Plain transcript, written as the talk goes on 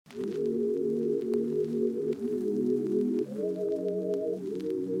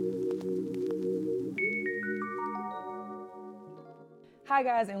Hi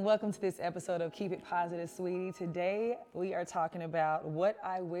guys, and welcome to this episode of Keep It Positive, Sweetie. Today we are talking about what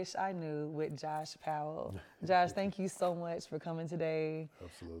I wish I knew with Josh Powell. Josh, thank you so much for coming today.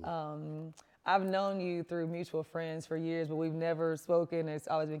 Absolutely. I've known you through mutual friends for years, but we've never spoken. It's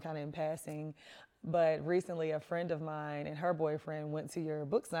always been kind of in passing. But recently, a friend of mine and her boyfriend went to your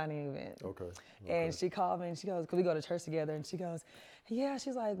book signing event. Okay. And she called me and she goes, because we go to church together, and she goes, yeah,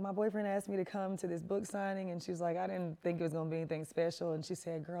 she's like, my boyfriend asked me to come to this book signing, and she's like, I didn't think it was going to be anything special. And she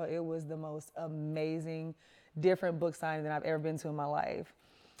said, girl, it was the most amazing, different book signing that I've ever been to in my life.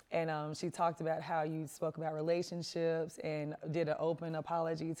 And she talked about how you spoke about relationships and did an open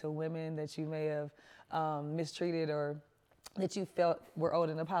apology to women that you may have mistreated or that you felt were owed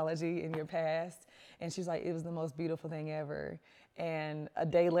an apology in your past. And she's like, it was the most beautiful thing ever. And a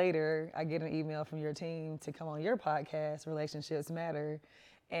day later, I get an email from your team to come on your podcast, Relationships Matter.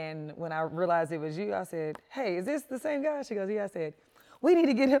 And when I realized it was you, I said, hey, is this the same guy? She goes, yeah. I said, we need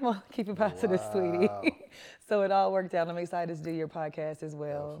to get him on Keep It Positive, Sweetie. So it all worked out. I'm excited to do your podcast as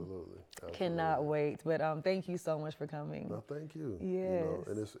well. Absolutely. Cannot wait. But thank you so much for coming. No, thank you. Yes. You know,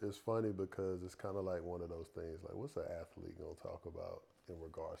 and it's funny because it's kind of like one of those things, like what's an athlete going to talk about in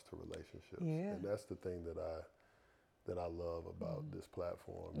regards to relationships? Yeah. And that's the thing that I love about this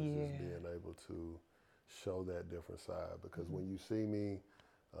platform is just being able to show that different side. Because when you see me,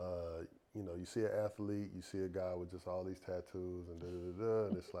 you know, you see an athlete, you see a guy with just all these tattoos and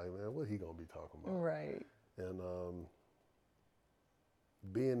and it's like, man, what he gonna be talking about? Right. And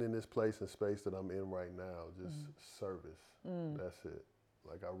being in this place and space that I'm in right now, just service. That's it.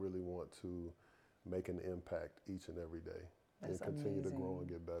 Like I really want to make an impact each and every day and continue to grow and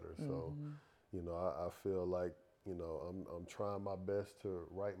get better. So, you know, I feel like, you know, I'm trying my best to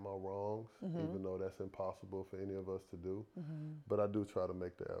right my wrongs, even though that's impossible for any of us to do. But I do try to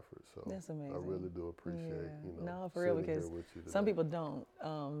make the effort. So that's amazing. I really do appreciate, you know, no, for real, sitting because here with you today. some people don't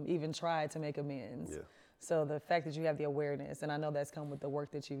even try to make amends. Yeah. So the fact that you have the awareness, and I know that's come with the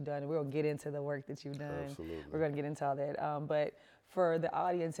work that you've done, and we'll get into the work that you've done. Absolutely. We're going to get into all that. But for the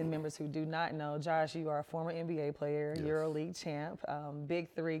audience and members who do not know, Josh, you are a former NBA player, Yes. EuroLeague champ,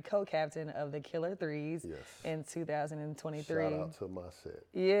 Big Three co-captain of the Killer Threes in 2023. Shout out to my set.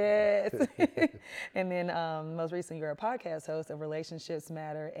 Yes. And then most recently, you're a podcast host of Relationships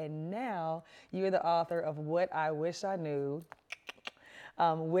Matter, and now you're the author of What I Wish I Knew.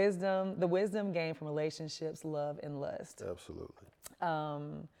 The wisdom gained from relationships, love, and lust.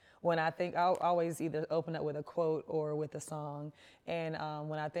 Absolutely. When I think, I'll always either open up with a quote or with a song. And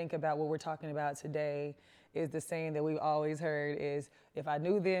when I think about what we're talking about today, is the saying that we've always heard is, if I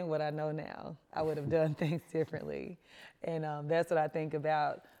knew then what I know now, I would have done things differently. And that's what I think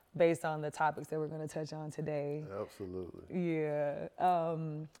about based on the topics that we're going to touch on today. Absolutely. Yeah.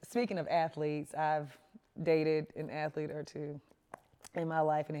 Speaking of athletes, I've dated an athlete or two in my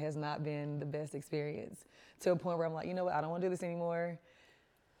life, and it has not been the best experience, to a point where I'm like, you know what, I don't want to do this anymore.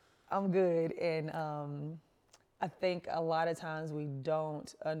 I'm good. And I think a lot of times we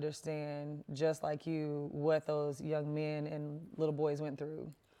don't understand, just like you, what those young men and little boys went through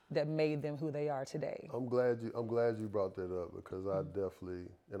that made them who they are today. I'm glad you brought that up, because I definitely,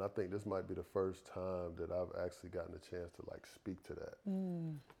 and I think this might be the first time that I've actually gotten a chance to like speak to that,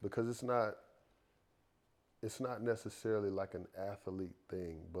 because it's not necessarily like an athlete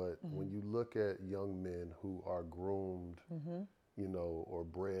thing, but when you look at young men who are groomed, you know, or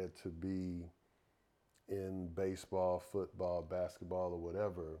bred to be in baseball, football, basketball, or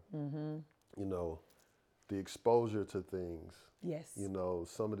whatever, you know, the exposure to things, you know,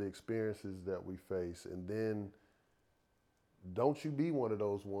 some of the experiences that we face, and then don't you be one of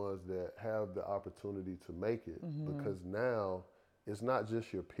those ones that have the opportunity to make it, because now it's not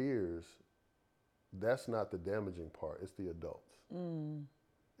just your peers. That's not the damaging part. It's the adults.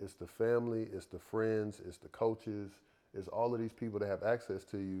 It's the family, it's the friends, it's the coaches, it's all of these people that have access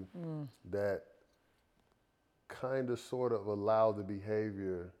to you that kind of sort of allow the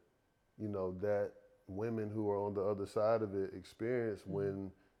behavior, you know, that women who are on the other side of it experience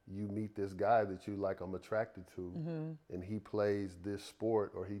when you meet this guy that you like, I'm attracted to, and he plays this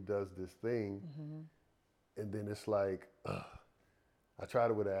sport or he does this thing, and then it's like, I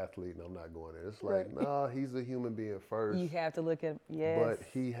tried it with an athlete and I'm not going there. It's like, nah, he's a human being first. You have to look at, But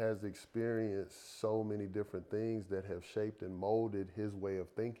he has experienced so many different things that have shaped and molded his way of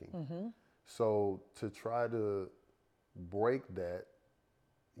thinking. So to try to break that,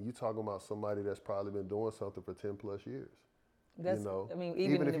 you talking about somebody that's probably been doing something for 10 plus years. That's, you know, I mean,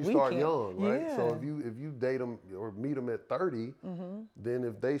 even if you start young, right? So if you date them or meet them at 30, then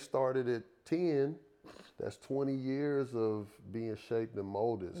if they started at 10, that's 20 years of being shaped and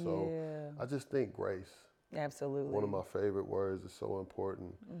molded. So I just think grace. Absolutely. One of my favorite words is so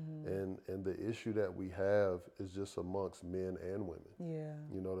important. And the issue that we have is just amongst men and women. Yeah.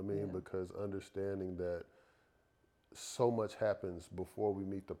 You know what I mean? Yeah. Because understanding that so much happens before we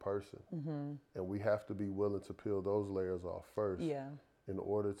meet the person. And we have to be willing to peel those layers off first Yeah. in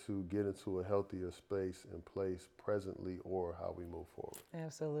order to get into a healthier space and place presently or how we move forward.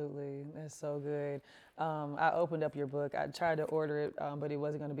 Absolutely. That's so good. I opened up your book. I tried to order it, but it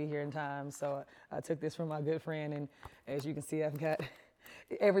wasn't going to be here in time. So I took this from my good friend. And as you can see, I've got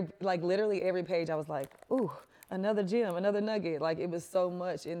literally every page, I was like, ooh, another gem, another nugget. Like, it was so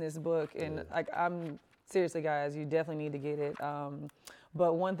much in this book. And seriously, guys, you definitely need to get it.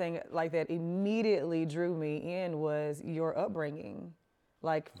 But one thing like that immediately drew me in was your upbringing.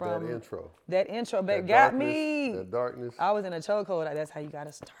 Like from that intro, but got me. That darkness. I was in a chokehold. That's how you got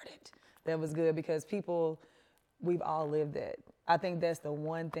to start it. That was good because we've all lived that. I think that's the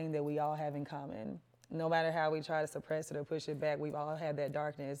one thing that we all have in common. No matter how we try to suppress it or push it back, we've all had that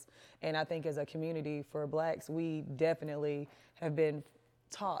darkness. And I think as a community for Blacks, we definitely have been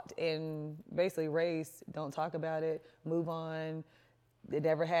taught and basically raised, don't talk about it, move on. It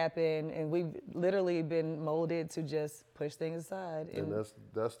never happened, and we've literally been molded to just push things aside. And that's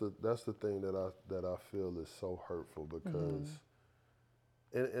the thing that I feel is so hurtful because,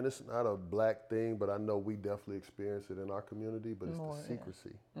 and it's not a Black thing, but I know we definitely experience it in our community. But it's the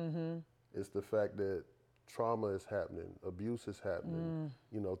secrecy. It's the fact that trauma is happening, abuse is happening.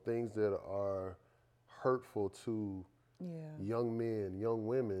 You know, things that are hurtful to young men, young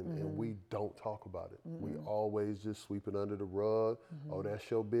women, and we don't talk about it. We always just sweep it under the rug. Oh, that's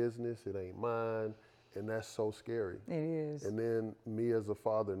your business, it ain't mine. And that's so scary. It is. And then me as a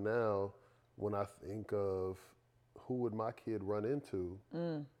father now, when I think of who would my kid run into,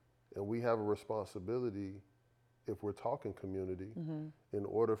 and we have a responsibility, if we're talking community, in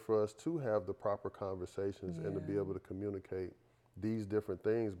order for us to have the proper conversations and to be able to communicate these different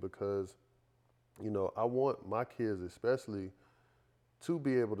things, because you know, I want my kids especially to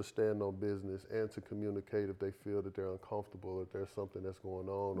be able to stand on business and to communicate if they feel that they're uncomfortable, if there's something that's going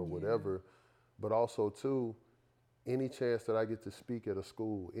on or whatever. But also too, any chance that I get to speak at a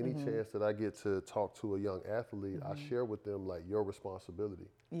school, any chance that I get to talk to a young athlete, I share with them like your responsibility.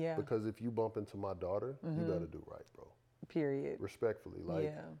 Yeah. Because if you bump into my daughter, you better do right, bro. Period. Respectfully.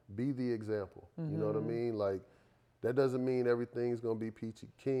 Like, be the example. You know what I mean? Like, that doesn't mean everything's gonna be peachy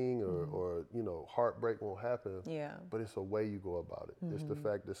king or you know, heartbreak won't happen. Yeah. But it's a way you go about it. It's the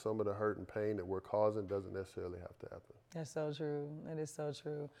fact that some of the hurt and pain that we're causing doesn't necessarily have to happen. That's so true. That is so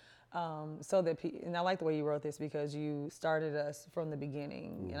true. And I like the way you wrote this because you started us from the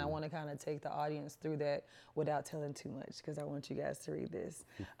beginning, and I want to kind of take the audience through that without telling too much because I want you guys to read this.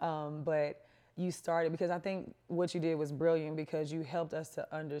 But you started because I think what you did was brilliant because you helped us to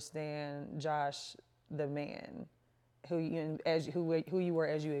understand Josh, the man, who you were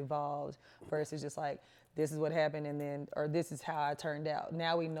as you evolved, versus just like, this is what happened and then, or this is how I turned out.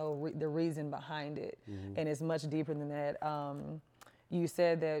 Now we know the reason behind it, and it's much deeper than that. You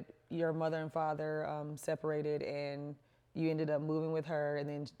said that your mother and father separated and you ended up moving with her, and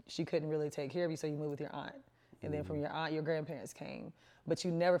then she couldn't really take care of you, so you moved with your aunt. And then from your aunt, your grandparents came. But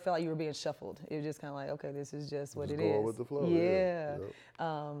you never felt like you were being shuffled. It was just kind of like, okay, this is just what it is. Going with the flow. Yeah.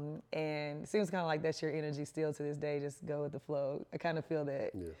 And it seems kind of like that's your energy still to this day, just go with the flow. I kind of feel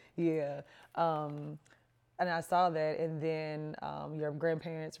that. Yeah. And I saw that, and then your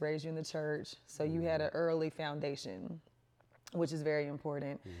grandparents raised you in the church, so you had an early foundation, which is very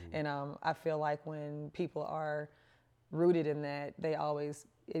important. And I feel like when people are rooted in that, they always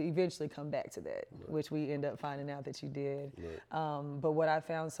eventually come back to that, which we end up finding out that you did. But what I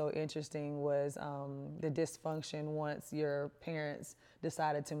found so interesting was the dysfunction once your parents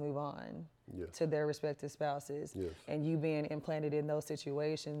decided to move on to their respective spouses, and you being implanted in those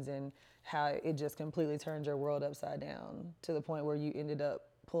situations, and how it just completely turned your world upside down to the point where you ended up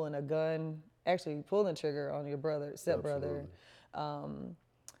pulling a gun, actually pulling the trigger on your stepbrother,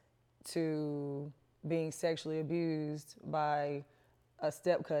 to being sexually abused by a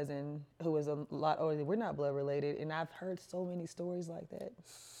step cousin who was a lot older. We're not blood related, and I've heard so many stories like that.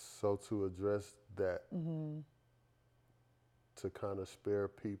 So to address that, to kind of spare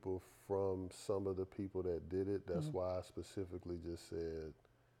people from some of the people that did it, that's why I specifically just said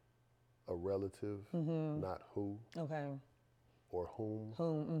a relative, not who. Okay. Or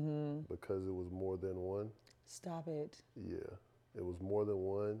whom. Because it was more than one. Stop it. Yeah, it was more than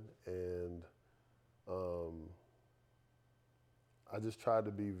one, and I just tried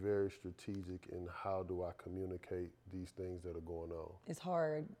to be very strategic in how do I communicate these things that are going on. It's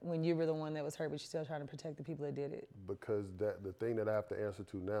hard when you were the one that was hurt, but you're still trying to protect the people that did it. Because the thing that I have to answer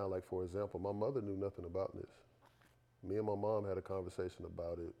to now, like for example, my mother knew nothing about this. Me and my mom had a conversation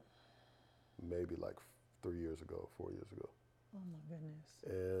about it maybe like 3 years ago, 4 years ago. Oh my goodness.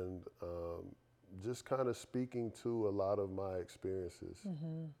 And just kind of speaking to a lot of my experiences.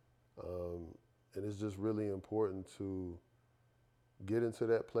 And it's just really important to get into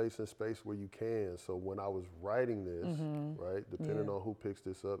that place and space where you can. So when I was writing this, right, depending on who picks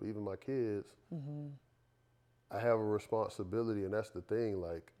this up, even my kids, I have a responsibility, and that's the thing.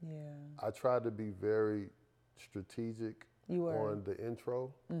 Like, I tried to be very strategic on the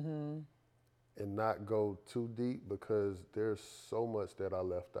intro and not go too deep because there's so much that I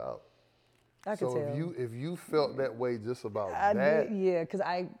left out. I can tell. If you felt that way just about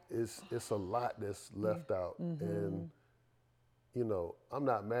because it's a lot that's left out, and you know, I'm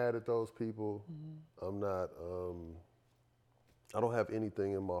not mad at those people. I'm not. I don't have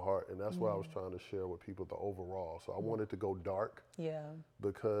anything in my heart, and that's what I was trying to share with people, the overall. So I wanted to go dark,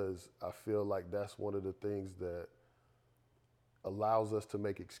 because I feel like that's one of the things that allows us to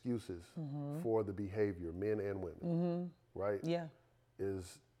make excuses for the behavior, men and women, right? Yeah.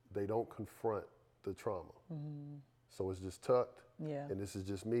 Is they don't confront the trauma. So it's just tucked, and this is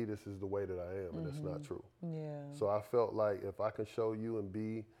just me, this is the way that I am, and that's not true. Yeah. So I felt like if I can show you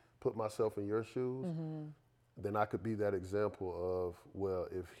and put myself in your shoes, then I could be that example of, well,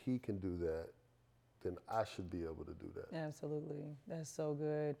 if he can do that, then I should be able to do that. Absolutely. That's so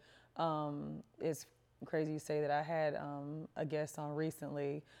good. It's crazy you say that. I had a guest on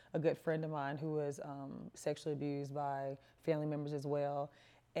recently, a good friend of mine who was sexually abused by family members as well.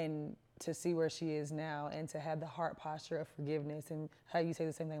 And to see where she is now and to have the heart posture of forgiveness, and how you say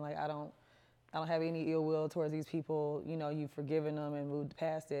the same thing, like, I don't have any ill will towards these people, you know, you've forgiven them and moved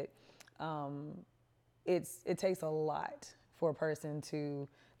past it. It takes a lot for a person to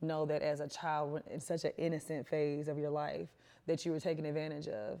know that as a child, in such an innocent phase of your life, that you were taken advantage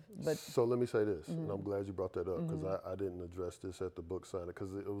of. But so let me say this, and I'm glad you brought that up, because I didn't address this at the book signing,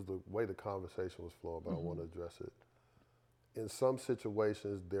 because it was the way the conversation was flowing, but I want to address it. In some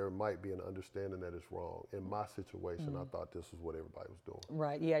situations, there might be an understanding that it's wrong. In my situation, I thought this was what everybody was doing.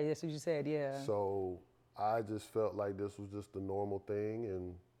 Right, yeah, that's what you said, yeah. So I just felt like this was just the normal thing,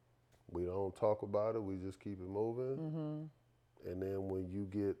 and we don't talk about it, we just keep it moving. And then when you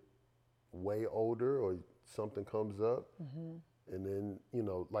get way older or something comes up, and then, you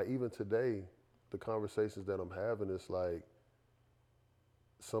know, like even today, the conversations that I'm having, it's like,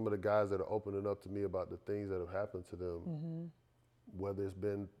 some of the guys that are opening up to me about the things that have happened to them, whether it's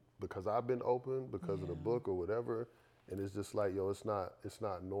been because I've been open, because of the book or whatever, and it's just like, yo, it's not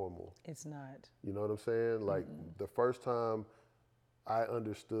normal. It's not. You know what I'm saying? Like, the first time I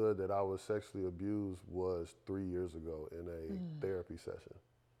understood that I was sexually abused was 3 years ago in a therapy session.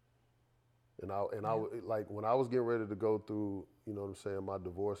 And I like, when I was getting ready to go through, you know what I'm saying, my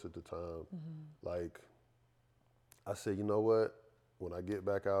divorce at the time, like, I said, you know what? When I get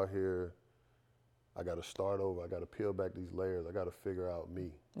back out here, I got to start over. I got to peel back these layers. I got to figure out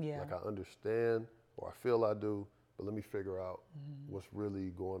me. Yeah. Like, I understand, or I feel I do, but let me figure out what's really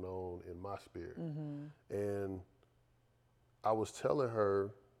going on in my spirit. And I was telling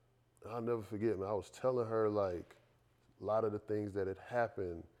her, I'll never forget, man, I was telling her, like, a lot of the things that had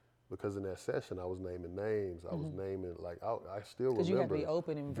happened, because in that session I was naming names. I was naming, like, I still remember. Because you have to be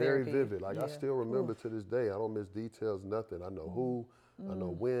open and very vivid. Like, I still remember to this day. I don't miss details, nothing. I know who, I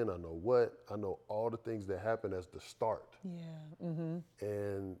know when, I know what. I know all the things that happened as the start. Yeah.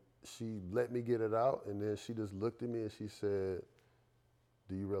 And she let me get it out, and then she just looked at me and she said,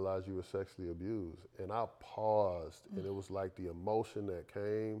 do you realize you were sexually abused? And I paused, and it was like the emotion that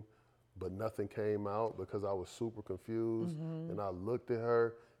came, but nothing came out because I was super confused. And I looked at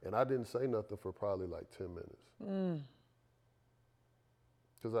her, and I didn't say nothing for probably like 10 minutes.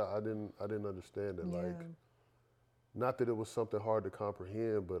 Because I didn't understand it. Like, not that it was something hard to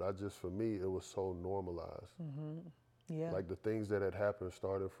comprehend, but for me, it was so normalized. Yeah. Like, the things that had happened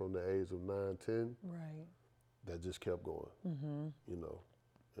starting from the age of 9, 10, Right. that just kept going, you know.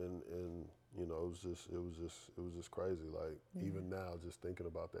 And you know, it was just crazy. Like, even now, just thinking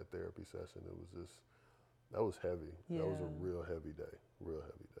about that therapy session, that was heavy. Yeah. That was a real heavy day.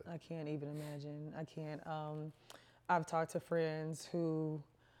 I can't even imagine. I can't. I've talked to friends who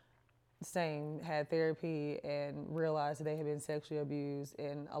had therapy and realized that they had been sexually abused,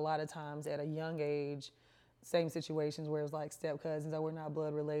 and a lot of times at a young age, same situations where it was like step cousins, or we're not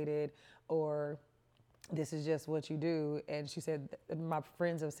blood related, or this is just what you do. And she said, my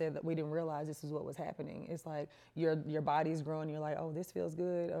friends have said that we didn't realize this is what was happening. It's like your body's growing. You're like, oh, this feels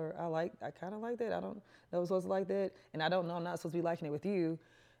good, or I kind of like that. I don't know I'm supposed to like that, and I don't know I'm not supposed to be liking it with you,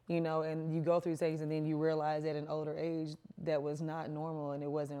 And you go through things, and then you realize at an older age that was not normal and it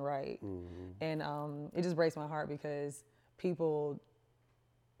wasn't right. And it just breaks my heart because people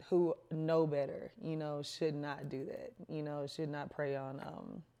who know better, should not do that. Should not prey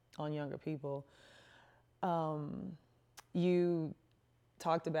on younger people. You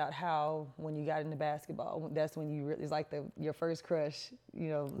talked about how when you got into basketball, that's when it's like your first crush,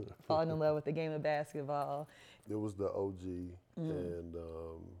 falling in love with the game of basketball. It was the OG, and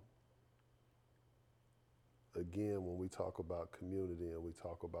again, when we talk about community and we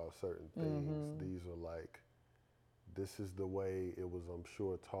talk about certain things, these are like, this is the way it was, I'm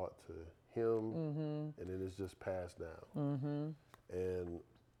sure, taught to him, and then it's just passed down. And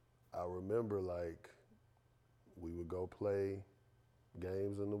I remember, like, we would go play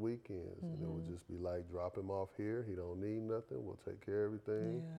games on the weekends, and it would just be like, drop him off here. He don't need nothing. We'll take care of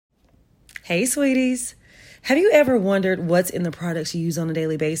everything. Yeah. Hey, sweeties. Have you ever wondered what's in the products you use on a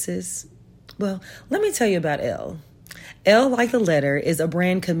daily basis? Well, let me tell you about Elle. Elle, like the letter, is a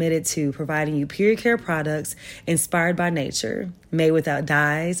brand committed to providing you period care products inspired by nature, made without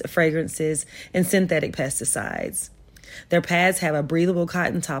dyes, fragrances, and synthetic pesticides. Their pads have a breathable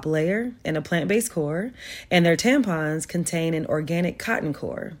cotton top layer and a plant-based core, and their tampons contain an organic cotton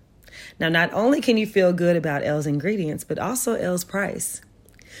core. Now, not only can you feel good about Elle's ingredients, but also Elle's price.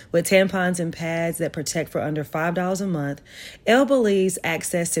 With tampons and pads that protect for under $5 a month, Elle believes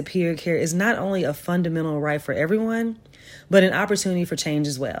access to period care is not only a fundamental right for everyone, but an opportunity for change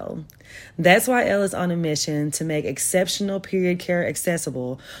as well. That's why Elle is on a mission to make exceptional period care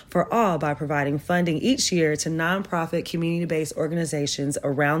accessible for all by providing funding each year to nonprofit community-based organizations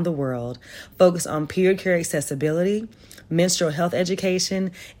around the world focused on period care accessibility, menstrual health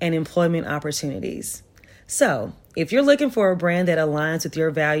education, and employment opportunities. So, if you're looking for a brand that aligns with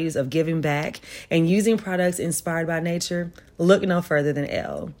your values of giving back and using products inspired by nature, look no further than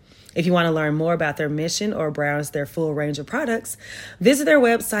Elle. If you want to learn more about their mission or browse their full range of products, visit their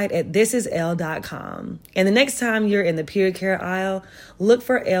website at thisiselle.com. And the next time you're in the period care aisle, look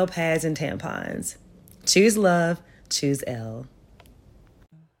for Elle pads and tampons. Choose love, choose Elle.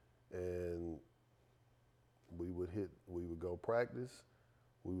 And we would go practice.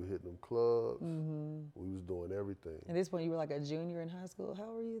 We were hitting them clubs. We was doing everything. At this point, you were like a junior in high school. How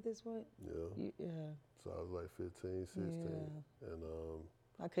old were you at this point? Yeah. Yeah. So I was like 15, 16. Yeah. And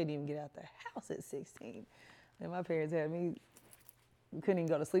I couldn't even get out the house at 16. And my parents had me, couldn't even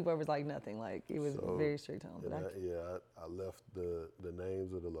go to sleepovers like nothing. Like, it was a very strict home. But I left the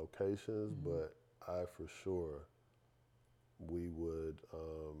names of the locations, but I for sure, we would,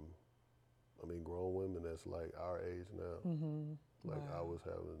 grown women that's like our age now. Like, wow. I was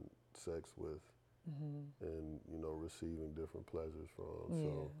having sex with and, receiving different pleasures from. Yeah.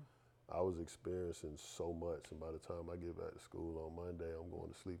 So I was experiencing so much, and by the time I get back to school on Monday, I'm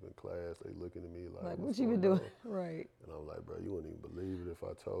going to sleep in class. They looking at me like what you been doing? Right. And I'm like, bro, you wouldn't even believe it if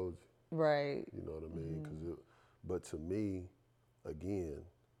I told you. Right. You know what I mean? But to me, again,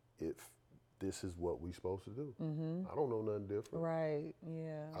 this is what we supposed to do. I don't know nothing different. Right.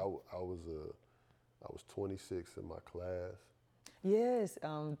 Yeah. I was 26 in my class. Yes.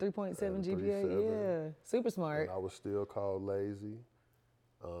 3.7 GPA. Yeah. Super smart. And I was still called lazy.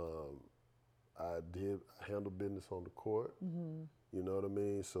 I did handle business on the court. You know what I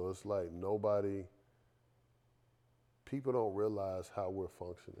mean? So it's like people don't realize how we're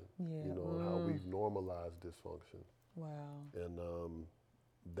functioning, and how we've normalized dysfunction. Wow. And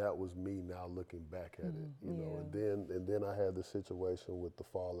that was me now looking back at it, and then I had the situation with the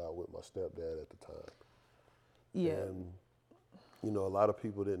fallout with my stepdad at the time. Yeah. And, a lot of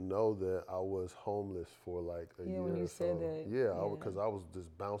people didn't know that I was homeless for like a year when you or said so. that. Yeah, because I was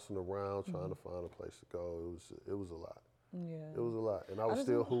just bouncing around trying to find a place to go. It was a lot. Yeah. It was a lot. And I was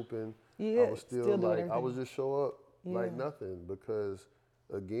still hooping. Yeah, I was still like, everything. I would just show up like nothing because,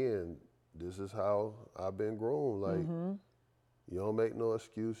 again, this is how I've been grown. Like, you don't make no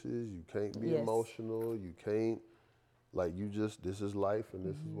excuses. You can't be emotional. You can't, this is life and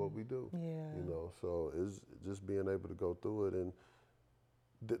this is what we do. Yeah. So it's just being able to go through it. And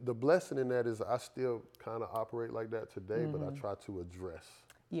the blessing in that is I still kind of operate like that today, but I try to address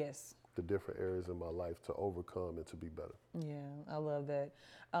the different areas in my life to overcome and to be better. Yeah, I love that.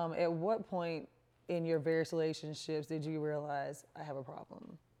 At what point in your various relationships did you realize I have a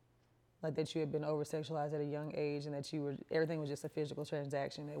problem? Like that you had been over-sexualized at a young age and that everything was just a physical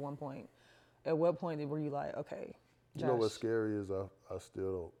transaction at one point. At what point were you like, okay, Josh? You know what's scary is I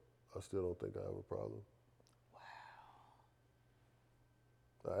still don't think I have a problem.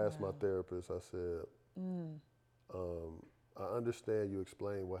 I asked my Wow. therapist, I said, I understand you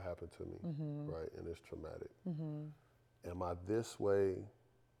explained what happened to me, right? And it's traumatic. Am I this way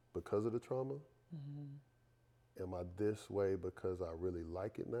because of the trauma? Am I this way because I really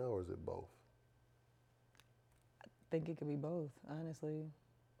like it now, or is it both? I think it could be both, honestly.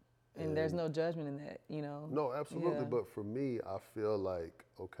 And there's no judgment in that, you know? No, absolutely. Yeah. But for me, I feel like,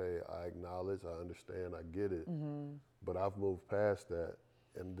 okay, I acknowledge, I understand, I get it, but I've moved past that.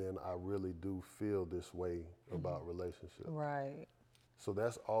 And then I really do feel this way about relationships. Right. So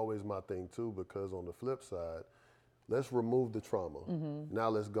that's always my thing too, because on the flip side, let's remove the trauma. Now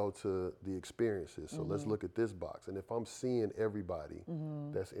let's go to the experiences. So let's look at this box. And if I'm seeing everybody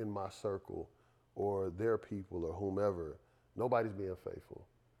that's in my circle or their people or whomever, nobody's being faithful.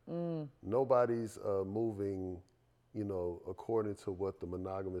 Nobody's moving, you know, according to what the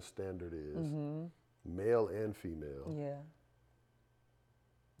monogamous standard is, male and female. Yeah.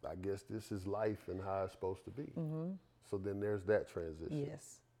 I guess this is life and how it's supposed to be. So then there's that transition.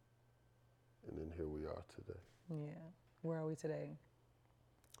 Yes. And then here we are today. Yeah. Where are we today?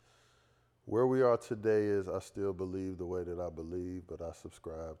 Where we are today is I still believe the way that I believe, but I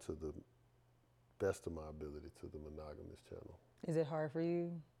subscribe to the best of my ability to the monogamous channel. Is it hard for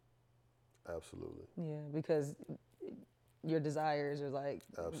you? Absolutely. Yeah, because your desires are like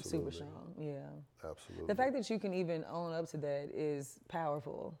Absolutely. super strong. Yeah. Absolutely. The fact that you can even own up to that is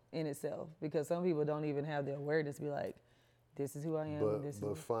powerful in itself, because some people don't even have the awareness to be like, this is who I am.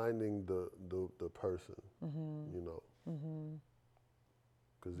 But finding the person, you know,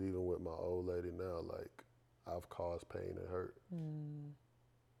 because even with my old lady now, like, I've caused pain and hurt. And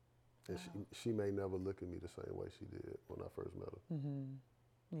she may never look at me the same way she did when I first met her.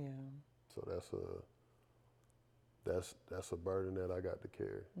 Yeah. So that's a burden that I got to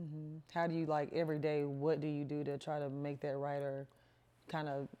carry. How do you, like, every day, what do you do to try to make that right or kind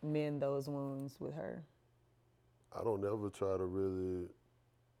of mend those wounds with her? I don't ever try to really.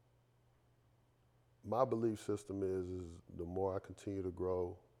 My belief system is the more I continue to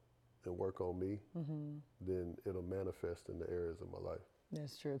grow and work on me, then it'll manifest in the areas of my life.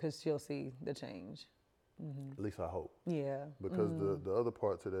 That's true, because she'll see the change. At least I hope. Yeah. Because the other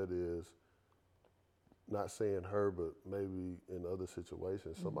part to that is, not saying her, but maybe in other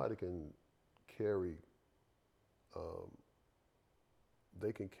situations, somebody can carry,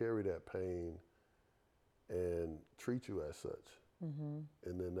 they can carry that pain and treat you as such. And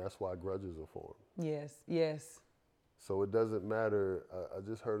then that's why grudges are formed. Yes, yes. So it doesn't matter. I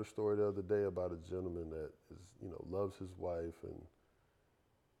just heard a story the other day about a gentleman that is, you know, loves his wife and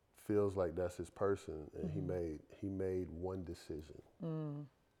feels like that's his person, and he made one decision.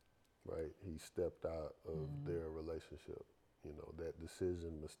 Right? He stepped out of their relationship. You know, that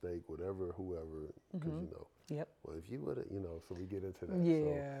decision, mistake, whatever, whoever, because, you know, Yep. well, if you would have, you know, so we get into that.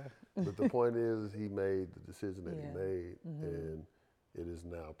 Yeah. So, but the point is, he made the decision that Yeah. he made, and it is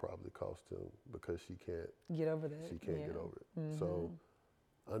now probably cost him because she can't Get over that. She can't get over it. So,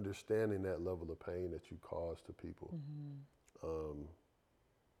 understanding that level of pain that you cause to people,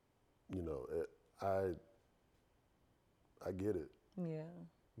 you know, I get it. Yeah.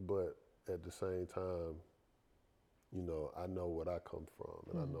 But at the same time, you know, I know what I come from,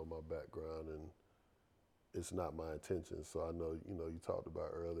 and I know my background, and it's not my intention. So I know, you know, you talked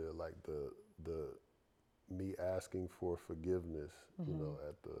about earlier, like the me asking for forgiveness, you know,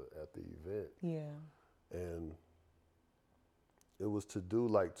 at the event, Yeah. and it was to do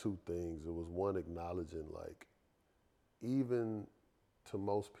like two things. It was one, acknowledging, like, even to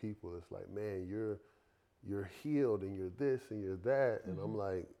most people, it's like, man, you're healed and you're this and you're that, and I'm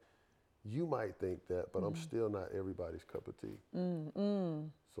like, you might think that, but I'm still not everybody's cup of tea.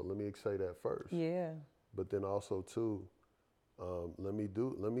 So let me say that first. Yeah. But then also too, let me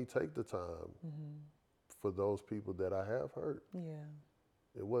take the time for those people that I have hurt. Yeah.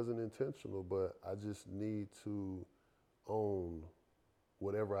 It wasn't intentional, but I just need to own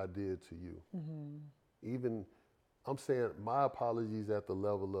whatever I did to you. Even, I'm saying my apologies at the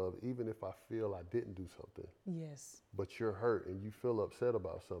level of, even if I feel I didn't do something, Yes. but you're hurt and you feel upset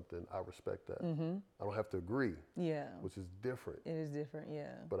about something, I respect that. I don't have to agree, Yeah. which is different, It is different.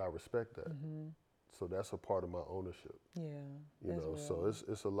 Yeah. but I respect that. So that's a part of my ownership. Yeah. You That's know, real. so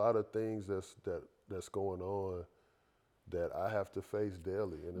it's a lot of things that's going on that I have to face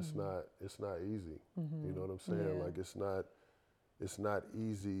daily, and it's not easy. You know what I'm saying? Yeah. Like, it's not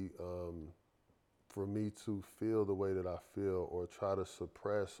easy for me to feel the way that I feel or try to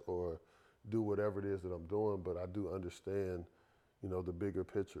suppress or do whatever it is that I'm doing, but I do understand, you know, the bigger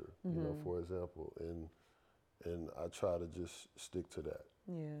picture, you know, for example, and I try to just stick to that.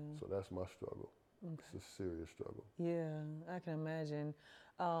 Yeah. So that's my struggle. It's a serious struggle. Yeah, I can imagine.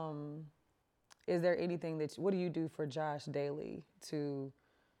 Is there anything what do you do for Josh daily to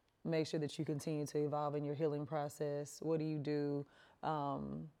make sure that you continue to evolve in your healing process? What do you do?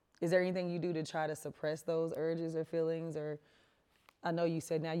 Is there anything you do to try to suppress those urges or feelings? Or I know you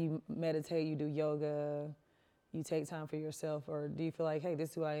said now you meditate, you do yoga, you take time for yourself, or do you feel like, hey, this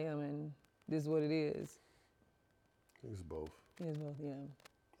is who I am and this is what it is? It's both. It's both, yeah.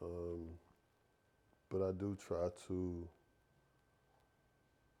 But I do try to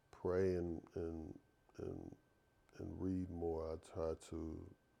pray and read more. I try to.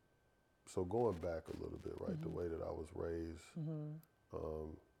 So going back a little bit, right? The way that I was raised,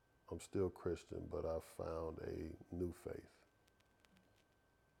 I'm still Christian, but I found a new faith.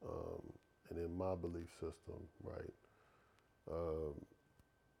 And in my belief system, right,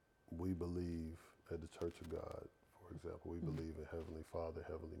 we believe at the Church of God, for example, we believe in Heavenly Father,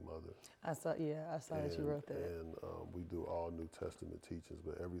 Heavenly Mother. I saw that you wrote that. And we do all New Testament teachings,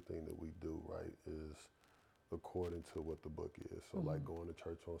 but everything that we do, right, is according to what the book is. So like going to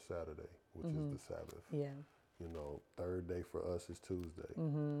church on Saturday, which is the Sabbath. Yeah. You know, third day for us is Tuesday.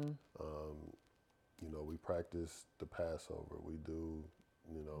 You know, we practice the Passover. We do,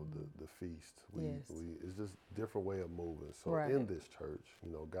 you know, the feast. It's just different way of moving. So in this church,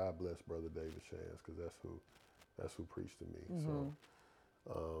 you know, God bless Brother David Shans, because that's who preached to me. So,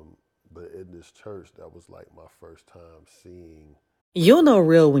 but in this church, that was like my first time seeing. You'll know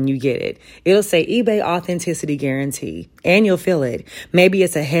real when you get it. It'll say eBay Authenticity Guarantee, and you'll feel it. Maybe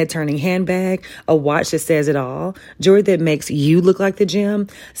it's a head-turning handbag, a watch that says it all, jewelry that makes you look like the gym,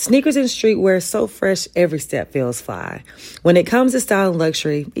 sneakers and streetwear so fresh every step feels fly. When it comes to style and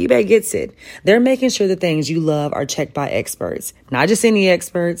luxury, eBay gets it. They're making sure the things you love are checked by experts. Not just any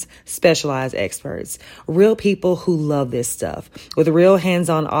experts, specialized experts. Real people who love this stuff with real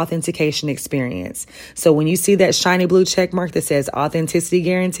hands-on authentication experience. So when you see that shiny blue check mark that says Authenticity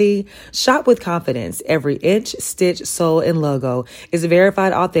Guarantee, shop with confidence. Every inch, stitch, sole, and logo is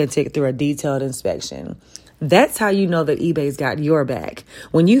verified authentic through a detailed inspection. That's how you know that eBay's got your back.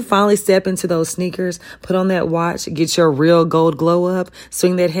 When you finally step into those sneakers, put on that watch, get your real gold glow up,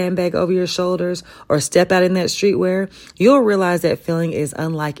 swing that handbag over your shoulders, or step out in that streetwear, you'll realize that feeling is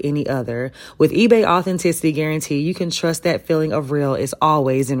unlike any other. With eBay Authenticity Guarantee, you can trust that feeling of real is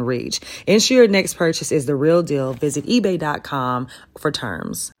always in reach. Ensure your next purchase is the real deal. Visit ebay.com for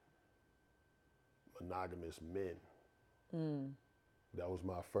terms. Monogamous men. That was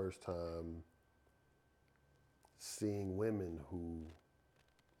my first time seeing women who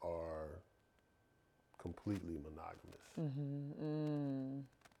are completely monogamous.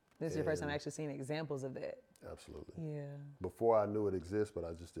 This is your first time actually seeing examples of that. Absolutely. Yeah. Before I knew it exists, but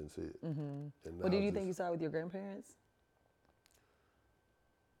I just didn't see it. And What did you think you saw with your grandparents?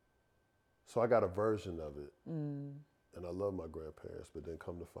 So I got a version of it, and I love my grandparents, but then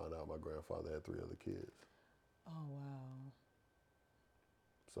come to find out my grandfather had 3 other kids. Oh, wow.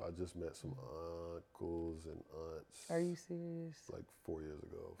 So I just met some uncles and aunts. Are you serious? Like 4 years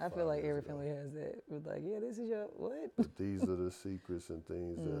ago. I feel like every family has that. With like, yeah, this is your, what? But these are the secrets and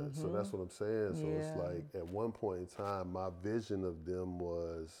things that, so that's what I'm saying. So it's like, at one point in time, my vision of them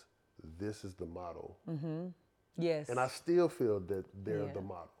was, this is the model. Yes. And I still feel that they're the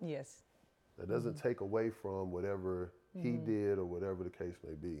model. Yes. That doesn't take away from whatever he did or whatever the case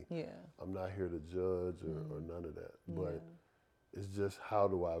may be. Yeah. I'm not here to judge or none of that. But it's just, how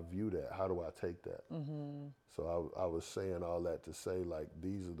do I view that? How do I take that? So I was saying all that to say, like,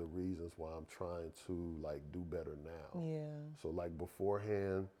 these are the reasons why I'm trying to, like, do better now. Yeah. So, like,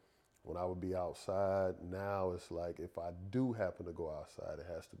 beforehand, when I would be outside, now it's like, if I do happen to go outside, it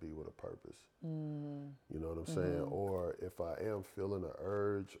has to be with a purpose. You know what I'm saying? Or if I am feeling an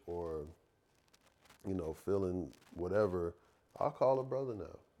urge or, you know, feeling whatever, I'll call a brother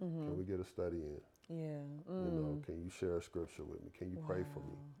now. Can we get a study in? Yeah. You know, can you share a scripture with me? Can you pray for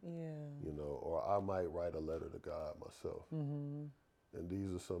me? Yeah. You know, or I might write a letter to God myself. And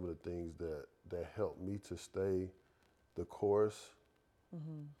these are some of the things that help me to stay the course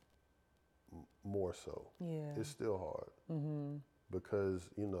more so. Yeah. It's still hard because,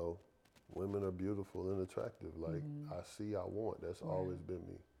 you know, women are beautiful and attractive. Like, I see, I want. That's always been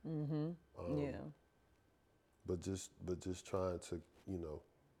me. Yeah. But just trying to, you know,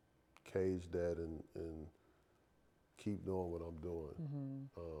 cage that and keep doing what I'm doing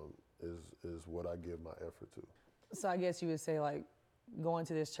is what I give my effort to. So I guess you would say, like, going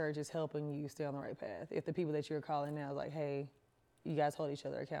to this church is helping you stay on the right path. If the people that you're calling now is like, hey, you guys hold each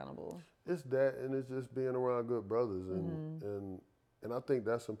other accountable. It's that, and it's just being around good brothers, and I think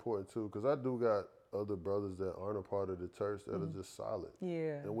that's important too, because I do got other brothers that aren't a part of the church that are just solid.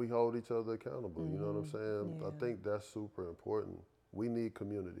 Yeah. And we hold each other accountable. You know what I'm saying? Yeah. I think that's super important. we need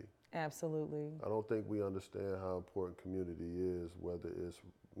community. Absolutely. I don't think we understand how important community is, whether it's,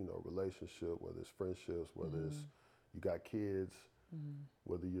 relationship, whether it's friendships, whether it's you got kids,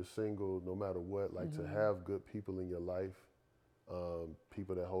 whether you're single, no matter what, like to have good people in your life,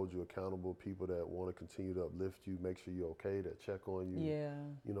 people that hold you accountable, people that want to continue to uplift you, make sure you're okay, that check on you. Yeah.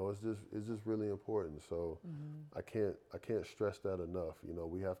 It's just really important. So I can't stress that enough.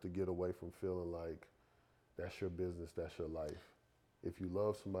 We have to get away from feeling like that's your business, that's your life. If you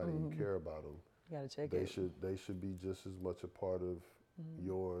love somebody, you care about them. You gotta check they it. They should be just as much a part of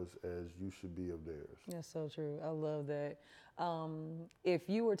yours as you should be of theirs. That's so true. I love that. If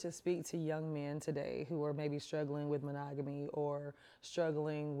you were to speak to young men today who are maybe struggling with monogamy or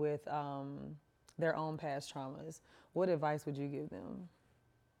struggling with their own past traumas, what advice would you give them?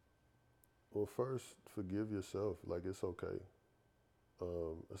 Well, first, forgive yourself. Like, it's okay.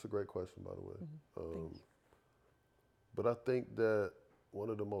 That's a great question, by the way. Thank you. But I think that one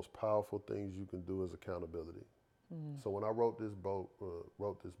of the most powerful things you can do is accountability. So when I wrote this book,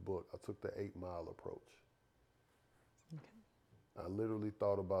 I took the 8 Mile approach. Okay. I literally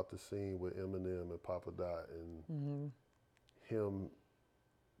thought about the scene with Eminem and Papa Dot and him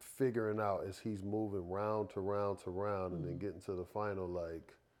figuring out as he's moving round to round to round and then getting to the final,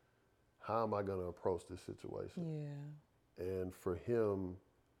 like, how am I going to approach this situation? Yeah. And for him,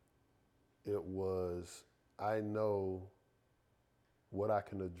 it was, I know what I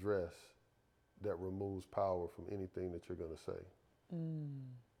can address that removes power from anything that you're going to say.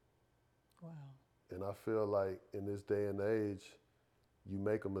 Wow. And I feel like in this day and age, you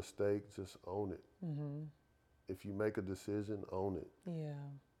make a mistake, just own it. If you make a decision, own it. Yeah.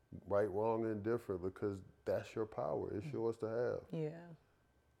 Right, wrong, and indifferent, because that's your power. It's yours to have. Yeah.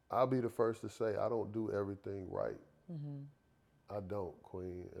 I'll be the first to say I don't do everything right. I don't,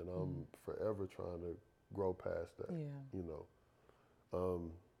 Queen, and I'm forever trying to grow past that. Yeah.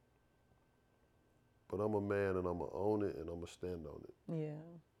 But I'm a man, and I'm going to own it, and I'm going to stand on it. Yeah.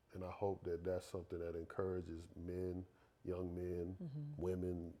 And I hope that that's something that encourages men, young men,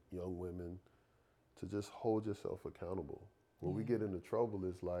 women, young women, to just hold yourself accountable. When we get into trouble,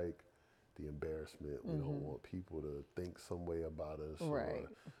 it's like the embarrassment. We don't want people to think some way about us. Right.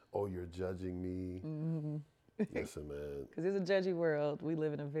 Or, oh, you're judging me. Listen, man. Because it's a judgy world. We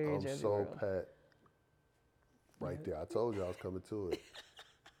live in a very judgy world. I'm so pat right there. I told you I was coming to it.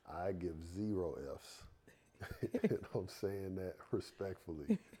 I give 0 Fs. And I'm saying that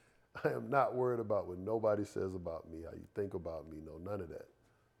respectfully. I am not worried about what nobody says about me, how you think about me, no, none of that.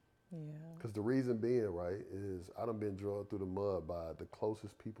 Yeah. Because the reason being, right, is I done been drawn through the mud by the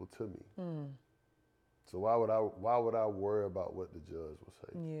closest people to me. So why would I worry about what the judge will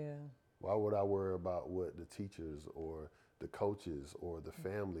say? Yeah. Why would I worry about what the teachers or the coaches or the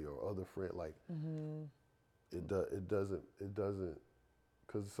family or other friends, like, it doesn't,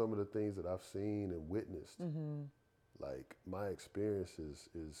 because some of the things that I've seen and witnessed, like, my experience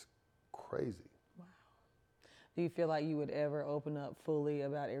is crazy. Wow. Do you feel like you would ever open up fully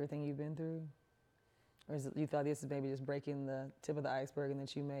about everything you've been through? Or is it, you thought this is maybe just breaking the tip of the iceberg and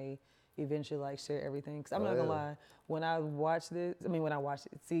that you may eventually, like, share everything? Because I'm not going to lie, when I watched it,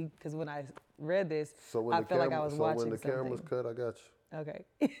 because when I read this, I felt like I was watching something. So when the camera's cut, I got you. Okay.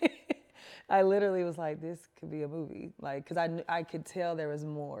 I literally was like, this could be a movie. Like, because I could tell there was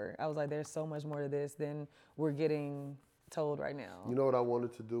more. I was like, there's so much more to this than we're getting told right now. You know what I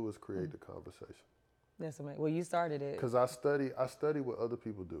wanted to do was create the conversation. That's amazing. Well, you started it. Because I study what other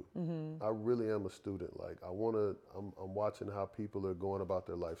people do. I really am a student. Like, I'm watching how people are going about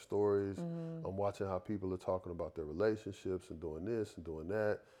their life stories. I'm watching how people are talking about their relationships and doing this and doing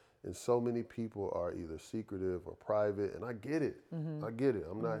that. And so many people are either secretive or private, and I get it. I get it.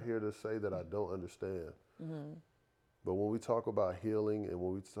 I'm not here to say that I don't understand. But when we talk about healing and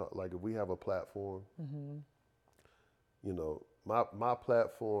when we talk, like, if we have a platform, my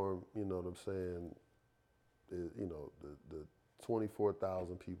platform, you know what I'm saying, is, the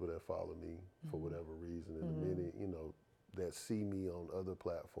 24,000 people that follow me for whatever reason, and the many, that see me on other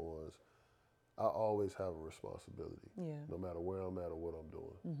platforms, I always have a responsibility, no matter where I'm at or what I'm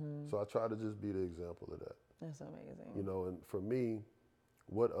doing. So I try to just be the example of that. That's amazing. And for me,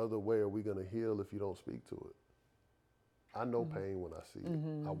 what other way are we going to heal if you don't speak to it? I know pain when I see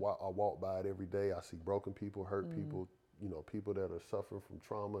it. I walk by it every day. I see broken people, hurt people, people that are suffering from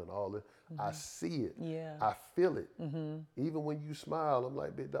trauma and all that. I see it. Yeah. I feel it. Even when you smile, I'm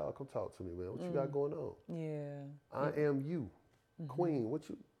like, big dog, come talk to me, man. What you got going on? Yeah. I am you. Queen,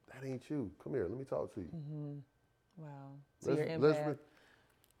 that ain't you. Come here, let me talk to you. Wow. So you're empath.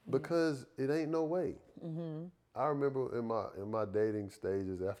 Because it ain't no way. I remember in my dating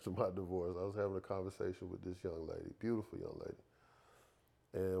stages after my divorce, I was having a conversation with this young lady, beautiful young lady.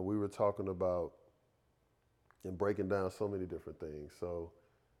 and we were talking about and breaking down so many different things. So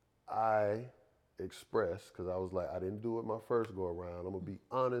I expressed, because I was like, I didn't do it my first go around. I'm gonna be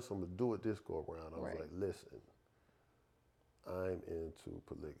honest. I'm gonna do it this go around. I was Right. like, listen, I'm into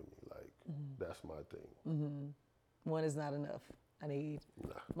polygamy. Like, that's my thing. One is not enough. I need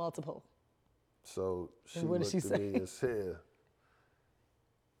multiple. So she And what did looked she at me and said,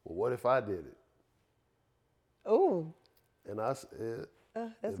 well, what if I did it? Oh, And I said,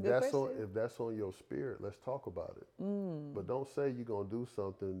 that's a good question. if that's on your spirit, let's talk about it. But don't say you're gonna do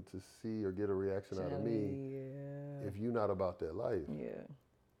something to see or get a reaction out of me Yeah. if you're not about that life. Yeah.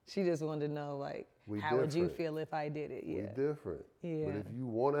 She just wanted to know, like, We how would you different. feel if I did it? Yeah. We different. Yeah. But if you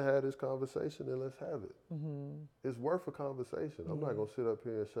want to have this conversation, then let's have it. It's worth a conversation. I'm not gonna sit up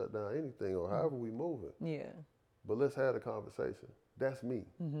here and shut down anything or however we moving. Yeah. But let's have the conversation. That's me.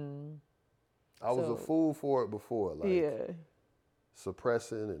 I was a So- fool for it before, like Yeah.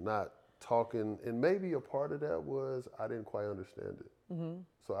 suppressing and not talking. And maybe a part of that was I didn't quite understand it.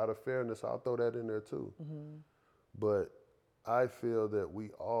 So out of fairness, I'll throw that in there too. But I feel that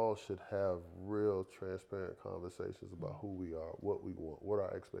we all should have real transparent conversations about who we are, what we want, what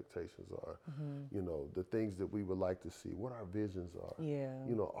our expectations are, you know, the things that we would like to see, what our visions are. Yeah.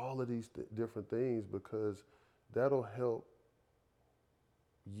 You know, all of these different things, because that'll help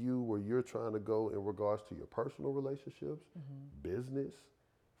you where you're trying to go in regards to your personal relationships, business,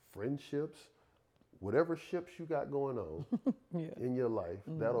 friendships, whatever ships you got going on in your life,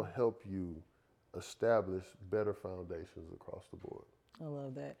 that'll help you establish better foundations across the board. I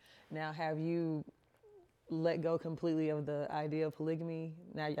love that. Now, have you let go completely of the idea of polygamy?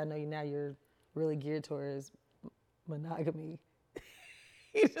 Now, I know now you're really geared towards monogamy.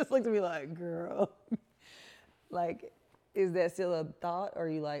 He just looked at me like, girl. Like, is that still a thought, or are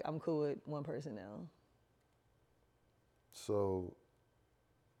you like, I'm cool with one person now? So,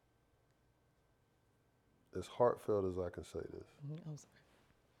 as heartfelt as I can say this, I'm sorry.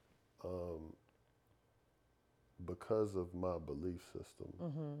 because of my belief system,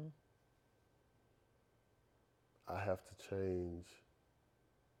 I have to change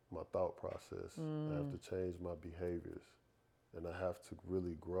my thought process. I have to change my behaviors. And I have to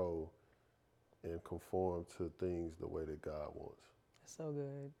really grow and conform to things the way that God wants. That's so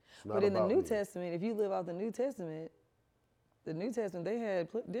good. It's not But in the about New me. Testament, if you live out the New Testament, they had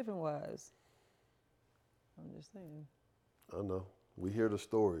different wives. I'm just saying. I know. We hear the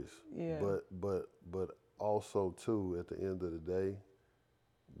stories. Yeah. But also too, at the end of the day,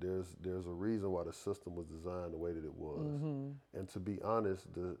 there's a reason why the system was designed the way that it was. And to be honest,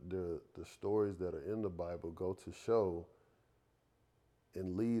 the stories that are in the Bible go to show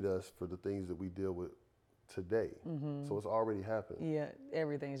and lead us for the things that we deal with today. So it's already happened. Yeah,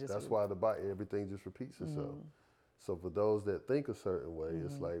 everything's just. That's why everything just repeats itself. So for those that think a certain way,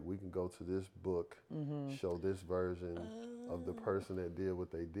 it's like we can go to this book, show this version of the person that did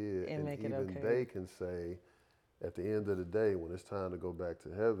what they did, And make it even okay. they can say, at the end of the day, when it's time to go back to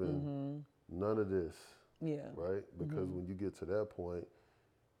heaven, none of this, Yeah. right? Because when you get to that point,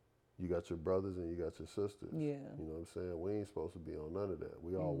 you got your brothers and you got your sisters. Yeah. You know what I'm saying? We ain't supposed to be on none of that.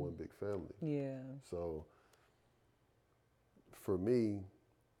 We all one big family. Yeah. So for me,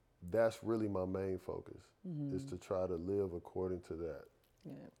 that's really my main focus, is to try to live according to that.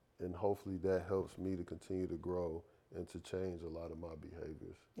 Yeah. And hopefully that helps me to continue to grow and to change a lot of my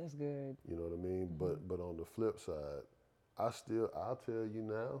behaviors. That's good. You know what I mean? But on the flip side, I'll tell you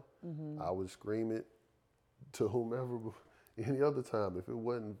now, I would scream it to whomever any other time. If it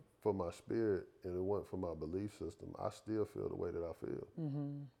wasn't for my spirit and it wasn't for my belief system, I still feel the way that I feel.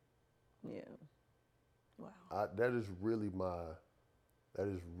 Yeah. Wow. That is really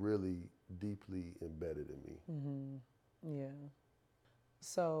deeply embedded in me. Yeah.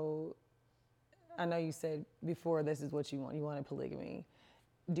 So, I know you said before this is what you want. You wanted polygamy.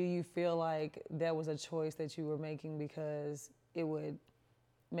 Do you feel like that was a choice that you were making because it would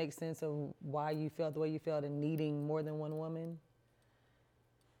make sense of why you felt the way you felt and needing more than one woman?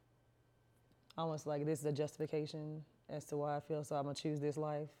 Almost like this is a justification as to why I feel, so I'm gonna choose this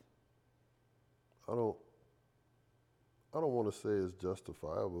life. I don't want to say it's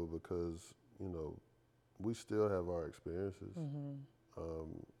justifiable because, you know, we still have our experiences.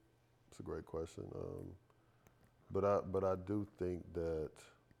 It's a great question. But I do think that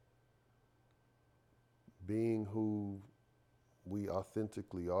being who we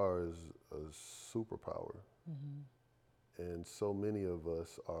authentically are is a superpower. And so many of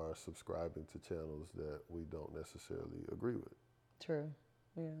us are subscribing to channels that we don't necessarily agree with. True.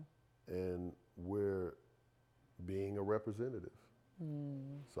 Yeah. And we're being a representative.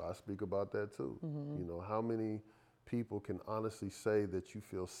 So I speak about that too. You know, how many people can honestly say that you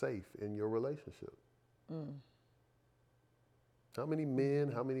feel safe in your relationship? How many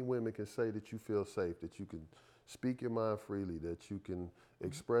men, how many women can say that you feel safe, that you can speak your mind freely, that you can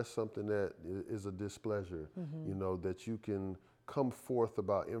express something that is a displeasure, you know, that you can come forth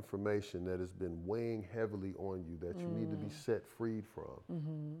about information that has been weighing heavily on you, that you need to be set freed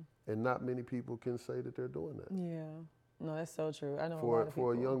from? And not many people can say that they're doing that. Yeah. No, that's so true. I know a lot of people.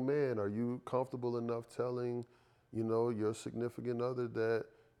 For a young man, are you comfortable enough telling, you know, your significant other that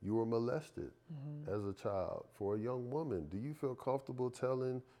you were molested as a child? For a young woman, do you feel comfortable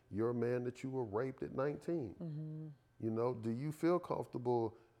telling your man that you were raped at 19? You know, do you feel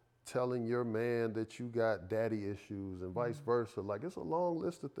comfortable telling your man that you got daddy issues and vice versa? Like, it's a long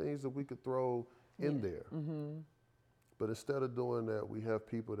list of things that we could throw in there. But instead of doing that, we have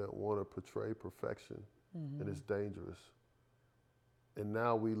people that want to portray perfection, and it's dangerous. And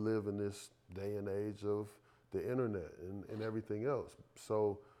now we live in this day and age of the internet and everything else.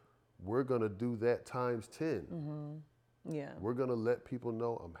 So we're going to do that times 10. Yeah. We're going to let people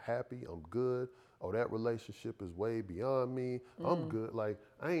know I'm happy, I'm good. Oh, that relationship is way beyond me. I'm good. Like,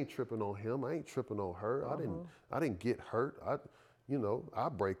 I ain't tripping on him. I ain't tripping on her. I didn't get hurt. You know, I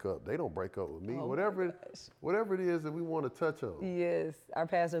break up. They don't break up with me. Oh, whatever it is that we want to touch on. Yes, our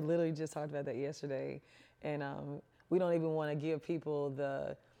pastor literally just talked about that yesterday, and we don't even want to give people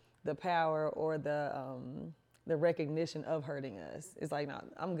the power or the recognition of hurting us. It's like, no,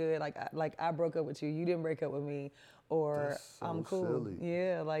 I'm good. Like I broke up with you. You didn't break up with me, or That's so I'm cool. silly,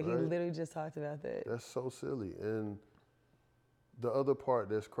 yeah, like right? he literally just talked about that. That's so silly. And the other part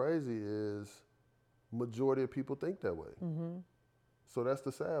that's crazy is majority of people think that way. So that's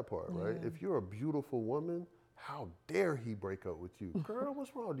the sad part, right? Yeah. If you're a beautiful woman, how dare he break up with you? Girl,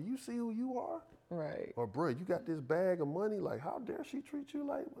 what's wrong? Do you see who you are? Right. Or, bro, you got this bag of money. Like, how dare she treat you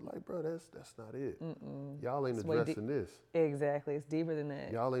like bro, that's not it. Y'all ain't It's way addressing this. Exactly. It's deeper than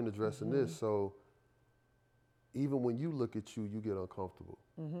that. Y'all ain't addressing this. So even when you look at you, you get uncomfortable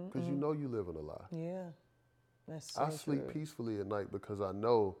because you know you live in a lie. Yeah. That's so I sleep true. peacefully at night because I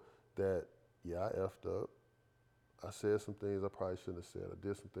know that, yeah, I effed up. I said some things I probably shouldn't have said. I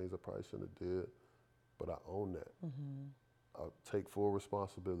did some things I probably shouldn't have did, but I own that. I'll take full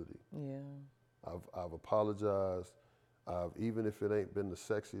responsibility. Yeah. I've apologized. Even if it ain't been the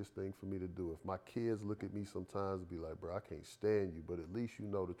sexiest thing for me to do. If my kids look at me sometimes and be like, bro, I can't stand you, but at least you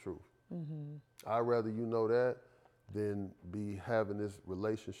know the truth. I'd rather you know that than be having this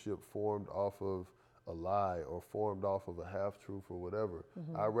relationship formed off of a lie or formed off of a half-truth or whatever.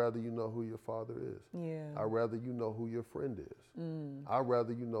 I'd rather you know who your father is. Yeah. I'd rather you know who your friend is. I'd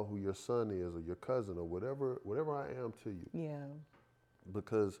rather you know who your son is or your cousin or whatever I am to you. Yeah.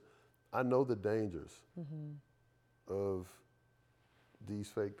 Because I know the dangers of these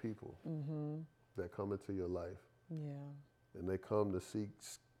fake people that come into your life. Yeah. And they come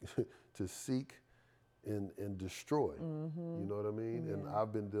to seek and destroy. You know what I mean? And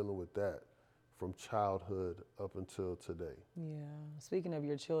I've been dealing with that from childhood up until today. Yeah. Speaking of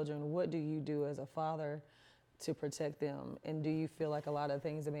your children, what do you do as a father to protect them? And do you feel like a lot of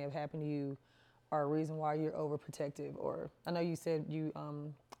things that may have happened to you are a reason why you're overprotective? Or I know you said you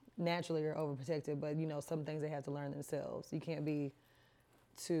naturally are overprotective, but you know some things they have to learn themselves. You can't be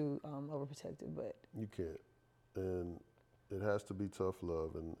too overprotective, but You can't. And it has to be tough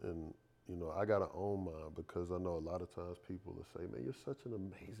love. And you know, I got to own mine because I know a lot of times people will say, man, you're such an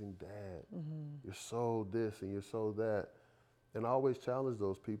amazing dad. You're so this and you're so that. And I always challenge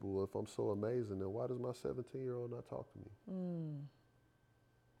those people, well, if I'm so amazing, then why does my 17-year-old not talk to me?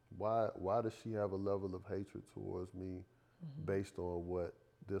 Why does she have a level of hatred towards me based on what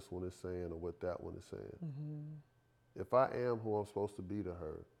this one is saying or what that one is saying? If I am who I'm supposed to be to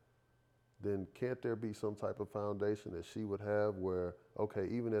her, then can't there be some type of foundation that she would have where, okay,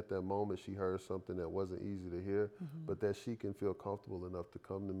 even at that moment she heard something that wasn't easy to hear, but that she can feel comfortable enough to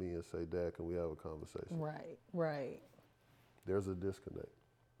come to me and say, Dad, can we have a conversation? right, right. There's a disconnect.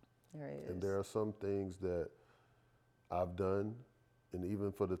 There it is. And there are some things that I've done, and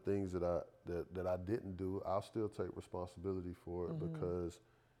even for the things that I didn't do, I'll still take responsibility for it because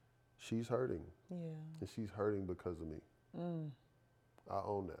she's hurting. Yeah. And she's hurting because of me. I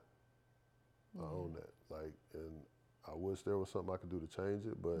own that. I own that. Like, and I wish there was something I could do to change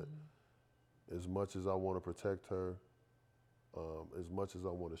it, but as much as I want to protect her, as much as I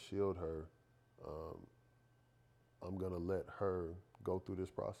want to shield her, I'm gonna let her go through this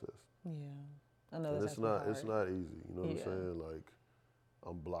process. Yeah. I know And that's it's not easy. You know what I'm saying? Like,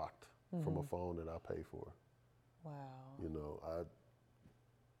 I'm blocked from a phone that I pay for. Wow. You know,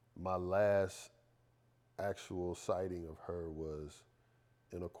 my last actual sighting of her was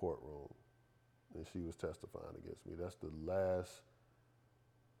in a courtroom. and she was testifying against me. That's the last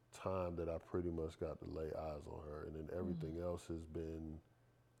time that I pretty much got to lay eyes on her, and then everything else has been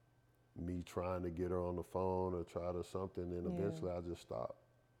me trying to get her on the phone or try to something, and eventually I just stopped.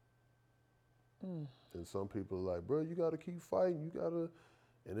 And some people are like, bro, you got to keep fighting. You got to,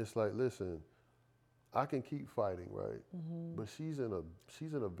 and it's like, listen, I can keep fighting, right? But she's in a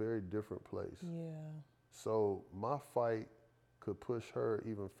very different place. Yeah. So my fight could push her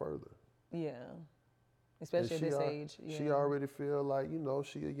even further. Yeah. Especially at this age. Yeah. She already feel like, you know,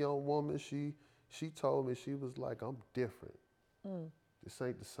 she a young woman. She told me, she was like, I'm different. This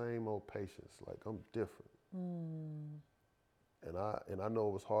ain't the same old patience. Like, I'm different. And I know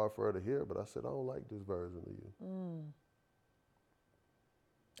it was hard for her to hear, but I said, I don't like this version of you.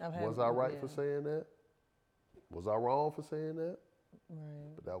 Was I right for saying that? Was I wrong for saying that?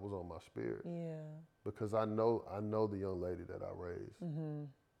 Right. But that was on my spirit. Yeah. Because I know the young lady that I raised.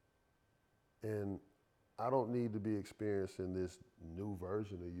 And I don't need to be experiencing this new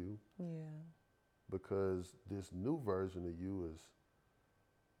version of you. Yeah. Because this new version of you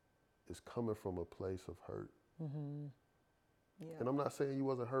is coming from a place of hurt. Yeah. And I'm not saying you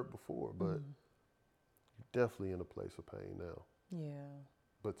wasn't hurt before, but you're definitely in a place of pain now. Yeah.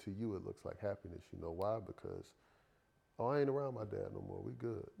 But to you, it looks like happiness. You know why? Because, I ain't around my dad no more. We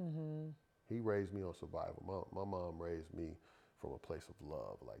good. He raised me on survival. My mom raised me from a place of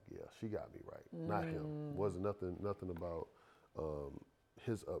love. Like, yeah, she got me right. Not him. Wasn't nothing about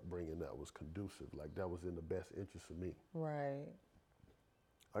his upbringing that was conducive. Like, that was in the best interest of me. Right.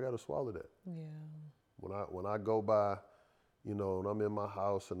 I got to swallow that. Yeah. When I go by, you know, when I'm in my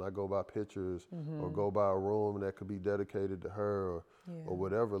house and I go by pictures or go by a room that could be dedicated to her or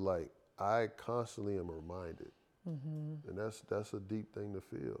whatever, like, I constantly am reminded. And that's a deep thing to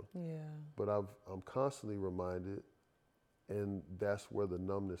feel. Yeah. But I'm constantly reminded, and that's where the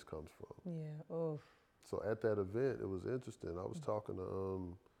numbness comes from. Yeah. Oof. So at that event, it was interesting. I was talking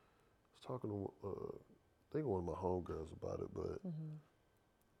to I think one of my homegirls about it, but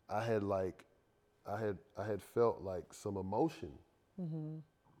I had felt like some emotion,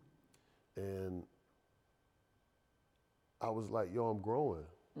 and I was like, yo, I'm growing.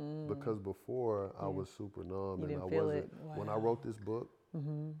 Because before I was super numb, and I wasn't. Wow. When I wrote this book,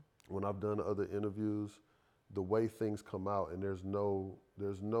 when I've done other interviews, the way things come out, and there's no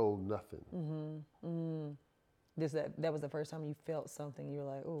nothing. That was the first time you felt something. You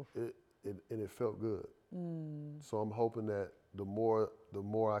were like, oof. And it felt good. So I'm hoping that the more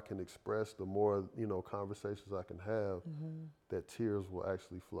I can express, the more, you know, conversations I can have, that tears will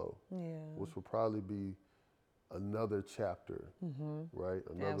actually flow. Yeah. Which will probably be another chapter, right?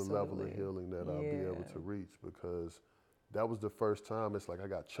 Another level of healing that I'll be able to reach, because that was the first time it's like I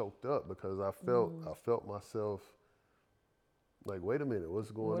got choked up, because I felt myself like, wait a minute, what's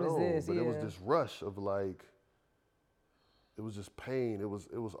going on? This? But it was this rush of like, it was just pain. It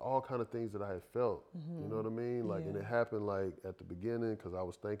was all kind of things that I had felt. You know what I mean? Like, and it happened like at the beginning, because I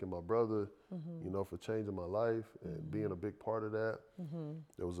was thanking my brother, you know, for changing my life and being a big part of that.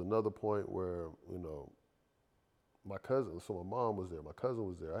 There was another point where, you know, my cousin, so my mom was there, my cousin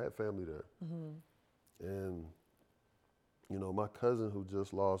was there, I had family there. And, you know, my cousin, who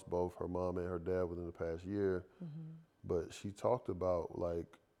just lost both her mom and her dad within the past year, but she talked about,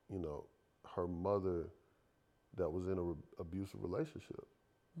 like, you know, her mother that was in an abusive relationship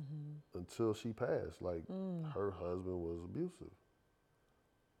until she passed. Like, her husband was abusive.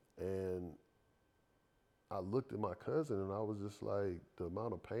 And I looked at my cousin and I was just like, the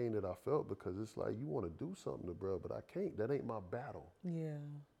amount of pain that I felt, because it's like, you want to do something to bro, but I can't. That ain't my battle. Yeah.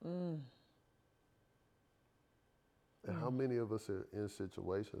 And how many of us are in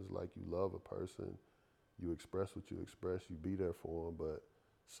situations like, you love a person, you express what you express, you be there for them, but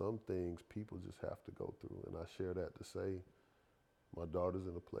some things people just have to go through. And I share that to say, my daughter's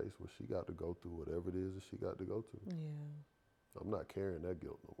in a place where she got to go through whatever it is that she got to go through. Yeah. I'm not carrying that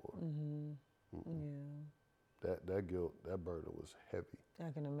guilt no more. Yeah. That guilt, that burden was heavy.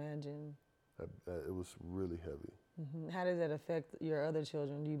 I can imagine. It was really heavy. How does that affect your other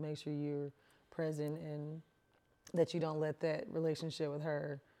children? Do you make sure you're present and that you don't let that relationship with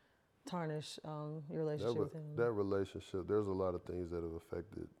her tarnish your relationship with him? That relationship, there's a lot of things that have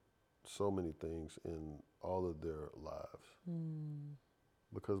affected so many things in all of their lives.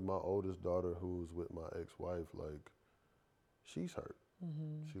 Because my oldest daughter, who's with my ex-wife, like, she's hurt.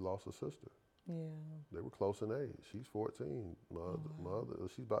 She lost a sister. Yeah. They were close in age. She's 14. My other,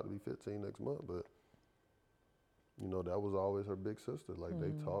 she's about to be 15 next month, but, you know, that was always her big sister. Like,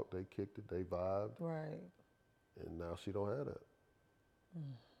 they talked, they kicked it, they vibed. Right. And now she don't have that.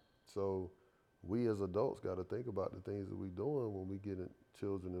 So we as adults got to think about the things that we doing when we get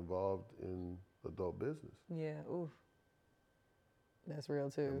children involved in adult business. Yeah. Oof. That's real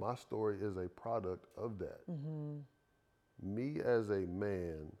too. And my story is a product of that. Me as a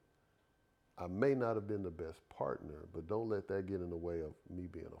man, I may not have been the best partner, but don't let that get in the way of me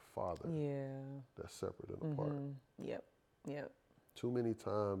being a father. Yeah. That's separate and apart. Yep. Yep. Too many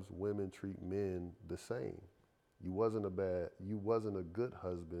times women treat men the same. You wasn't a good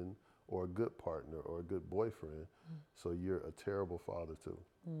husband or a good partner or a good boyfriend, so you're a terrible father too.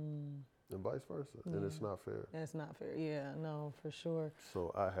 And vice versa. And it's not fair. That's not fair. Yeah, no, for sure.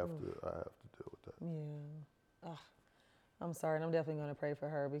 So I have to deal with that. Yeah. Ugh. I'm sorry, and I'm definitely going to pray for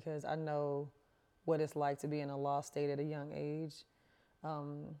her because I know what it's like to be in a lost state at a young age.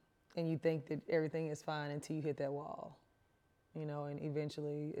 And you think that everything is fine until you hit that wall, you know, and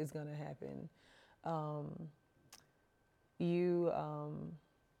eventually it's going to happen. You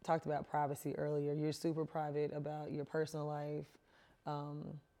talked about privacy earlier. You're super private about your personal life.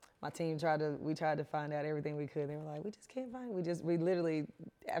 My team tried to find out everything we could. They were like, we just can't find it. We literally,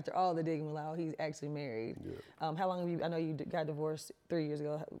 after all the digging, we're like, oh, he's actually married. Yeah. How long have you, I know you got divorced 3 years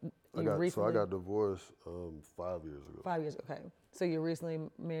ago. I got divorced 5 years ago. 5 years, okay. So you're recently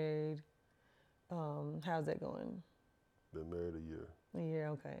married. How's that going? Been married a year. A year,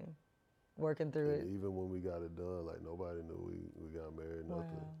 okay. Working through it. Even when we got it done, like nobody knew we got married, nothing.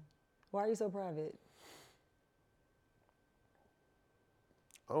 Wow. Why are you so private?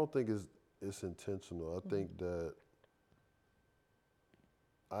 I don't think it's intentional. I think that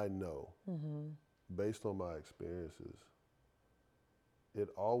I know, based on my experiences, it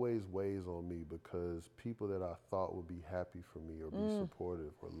always weighs on me because people that I thought would be happy for me or be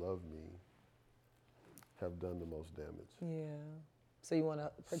supportive or love me have done the most damage. Yeah. So you want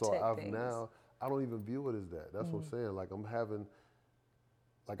to protect things. So I don't even view it as that. That's what I'm saying.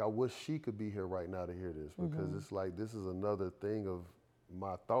 Like I wish she could be here right now to hear this because it's like this is another thing of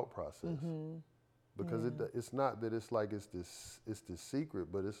my thought process. Because it's not that it's like it's this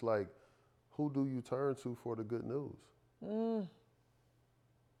secret, but it's like, who do you turn to for the good news?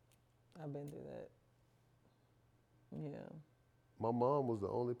 I've been through that. Yeah. My mom was the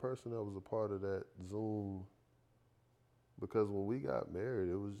only person that was a part of that Zoom, because when we got married,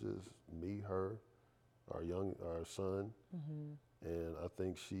 it was just me, her, our son, and I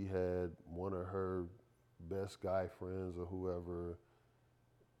think she had one of her best guy friends or whoever.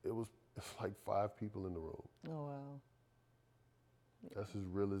 It's like 5 people in the room. Oh, wow. That's as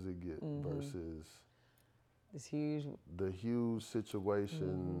real as it gets versus It's huge. the huge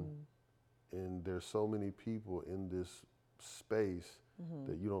situation, and there's so many people in this space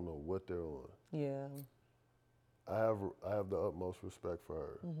that you don't know what they're on. Yeah. I have the utmost respect for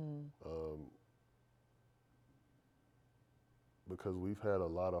her, because we've had a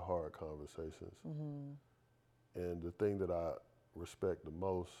lot of hard conversations, and the thing that I respect the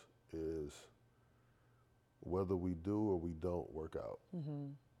most is whether we do or we don't work out,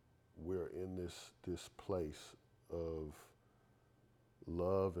 we're in this place of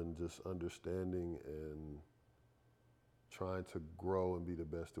love and just understanding and trying to grow and be the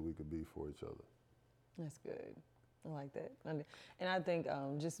best that we could be for each other. That's good. I like that. And I think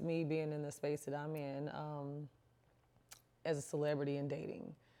just me being in the space that I'm in, as a celebrity and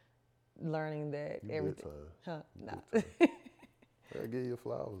dating, learning that everything. Nah. I give you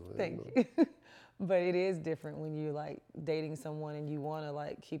flowers, man. Thank you. But it is different when you're like dating someone and you want to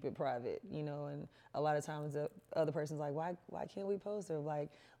like keep it private, you know. And a lot of times the other person's like, why can't we post? Or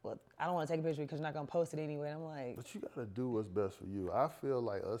like, well, I don't want to take a picture because you're not gonna post it anyway. And I'm like, but you gotta do what's best for you. I feel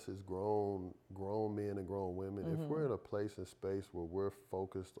like us as grown men and grown women, if we're in a place and space where we're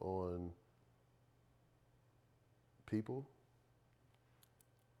focused on people,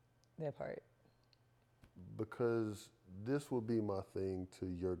 that part. Because this will be my thing to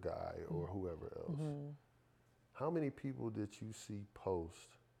your guy or whoever else. How many people did you see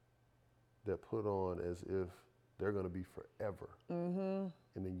post that put on as if they're going to be forever, and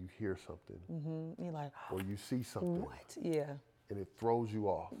then you hear something, You're like, or you see something, what? Yeah, and it throws you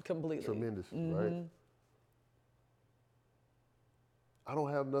off completely, tremendously, right? I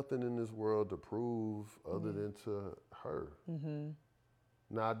don't have nothing in this world to prove other than to her.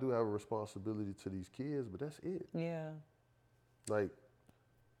 Now, I do have a responsibility to these kids, but that's it. Yeah. Like,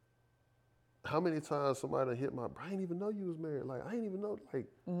 how many times somebody done hit I didn't even know you was married. Like, I didn't even know, like,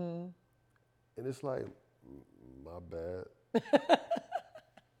 and it's like, my bad.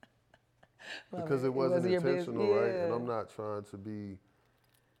 Because it wasn't intentional, right? And I'm not trying to be,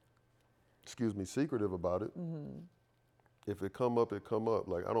 secretive about it. If it come up, it come up.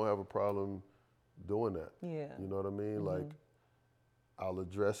 Like, I don't have a problem doing that. Yeah. You know what I mean? Like, I'll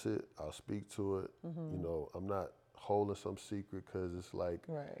address it. I'll speak to it. You know, I'm not holding some secret because it's like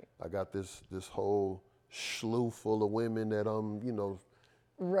Right. I got this whole slew full of women that I'm,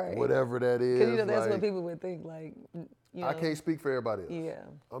 Right. whatever that is. Because that's like, what people would think. Like, I can't speak for everybody else. Yeah.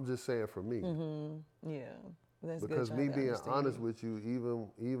 I'm just saying for me. Yeah. That's Because good me trying to being understand. honest with you,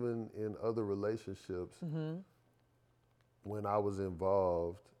 even in other relationships, when I was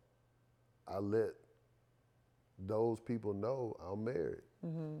involved, I let those people know I'm married.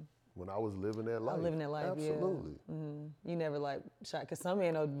 When I was living that life. I'm living that life, absolutely. yeah. You never like shot, because some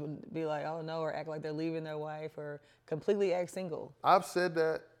men would be like, oh no, or act like they're leaving their wife, or completely act single. I've said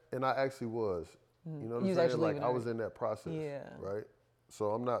that, and I actually was. You know what I'm saying? Like I was in that process, Yeah. right?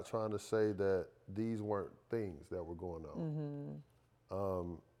 So I'm not trying to say that these weren't things that were going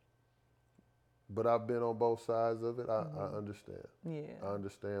on. But I've been on both sides of it. I understand. Yeah. I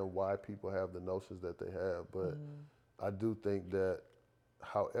understand why people have the notions that they have, but I do think that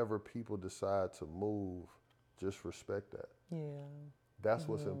however people decide to move, just respect that. Yeah. That's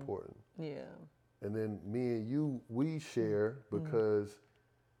what's important. Yeah. And then me and you, we share because,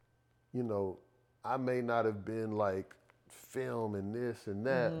 I may not have been like film and this and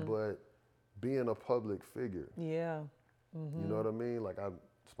that, but being a public figure. Yeah. You know what I mean? Like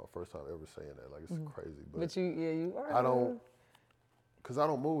it's my first time ever saying that. Like it's crazy, But you are. I don't, cause I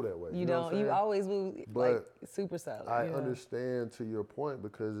don't move that way. You know what I'm don't. You saying? always move like super silent. I understand to your point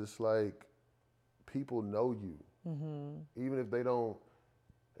because it's like people know you, even if they don't.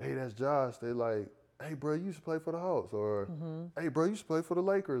 Hey, that's Josh. They like, hey, bro, you used to play for the Hawks, or hey, bro, you used to play for the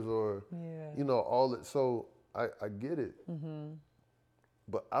Lakers, or all that. So I get it,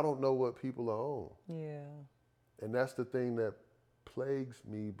 but I don't know what people are on. Yeah. And that's the thing that plagues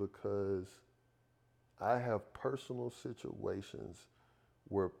me because I have personal situations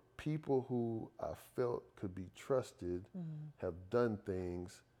where people who I felt could be trusted have done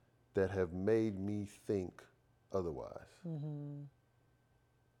things that have made me think otherwise. And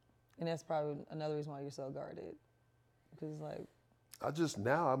that's probably another reason why you're so guarded. Because like,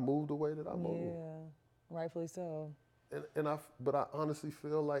 I moved the way that I move. yeah, rightfully so. But I honestly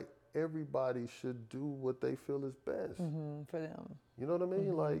feel like everybody should do what they feel is best. For them. You know what I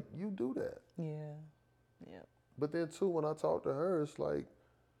mean? Like, you do that. Yeah. Yeah. But then too, when I talk to her, it's like,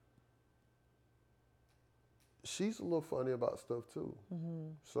 she's a little funny about stuff too.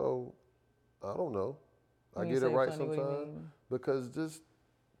 So, I don't know. I get it right sometimes. Because just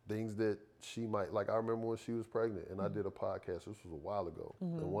things that she might, like I remember when she was pregnant and I did a podcast, this was a while ago.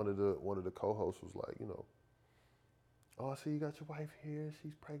 And one of the co-hosts was like, oh, I see you got your wife here,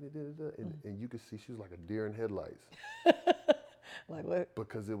 she's pregnant, and you could see she was like a deer in headlights. Like what?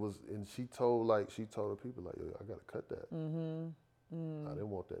 Because it was, and she told her people like, yo, I gotta cut that. I didn't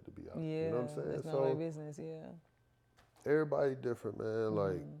want that to be out. Yeah, you know what I'm saying? that's not my business, yeah. Everybody different, man.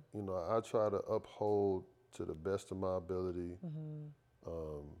 Like, I try to uphold to the best of my ability.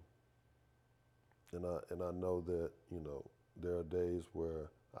 And I know that, there are days where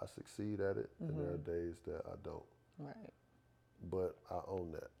I succeed at it and there are days that I don't. Right. But I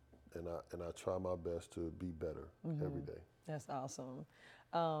own that. And I try my best to be better every day. That's awesome.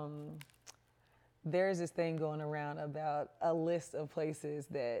 There's this thing going around about a list of places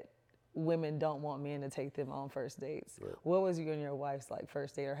that women don't want men to take them on first dates. Right. What was you and your wife's like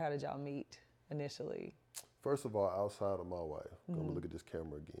first date, or how did y'all meet initially? First of all, outside of my wife, I'm gonna look at this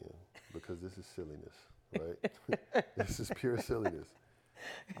camera again because this is silliness, right? This is pure silliness.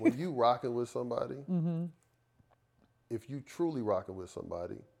 When you rocking with somebody, if you truly rocking with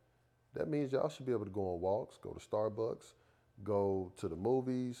somebody, that means y'all should be able to go on walks, go to Starbucks, go to the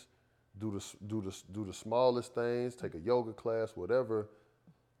movies, do the smallest things, take a yoga class, whatever.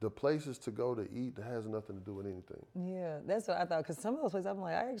 The places to go to eat, that has nothing to do with anything. Yeah, that's what I thought. Because some of those places, I'm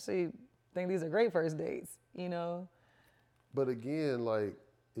like, I actually think these are great first dates, But again, like,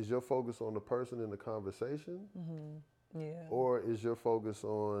 is your focus on the person in the conversation? Yeah. Or is your focus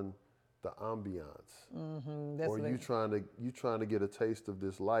on the ambiance? That's or you trying to get a taste of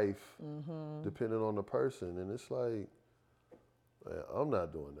this life, depending on the person? And it's like, man, I'm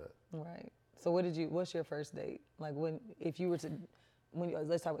not doing that. Right. So what's your first date? Like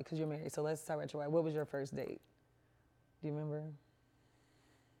let's talk about, because you're married, so let's talk about your wife. What was your first date? Do you remember?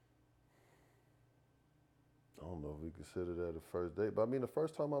 I don't know if we consider that a first date, but I mean, the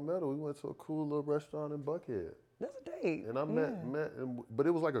first time I met her, we went to a cool little restaurant in Buckhead. That's a date. And I but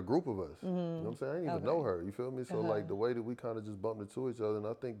it was like a group of us. You know what I'm saying? I didn't even know her, you feel me? So like the way that we kind of just bumped into each other, and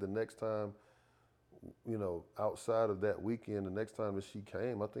I think the next time, outside of that weekend, the next time that she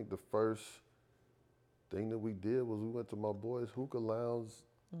came, I think the first thing that we did was we went to my boy's hookah lounge,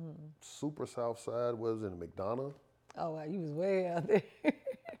 super south side, was in McDonough. Oh, wow, you was way out there.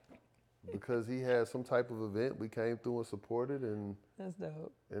 because he had some type of event. We came through and supported, and That's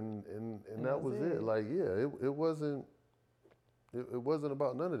dope. and that was it. Like, yeah, it wasn't. It wasn't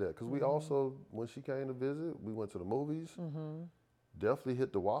about none of that, because we also, when she came to visit, we went to the movies. Definitely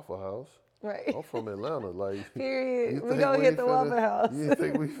hit the Waffle House. Right. I'm from Atlanta. Like, Period. We gonna hit the Waffle House. You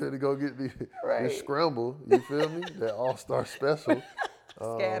think we finna go get the Right. scramble? You feel me? That all-star special.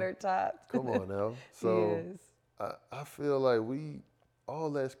 Scattered tots. Come on now. So Yes. I feel like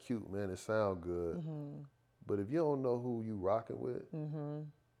all that's cute, man. It sound good. But if you don't know who you rocking with,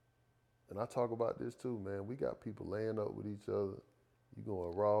 and I talk about this too, man, we got people laying up with each other. You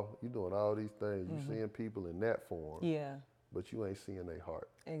going raw. You doing all these things. You seeing people in that form. Yeah. But you ain't seeing their heart.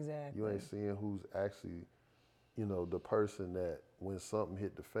 Exactly. You ain't seeing who's actually, the person that when something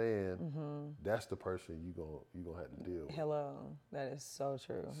hit the fan, that's the person you gonna have to deal with. Hello. That is so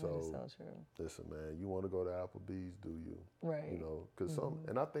true. That is so true. Listen, man, you want to go to Applebee's, do you? Right. Because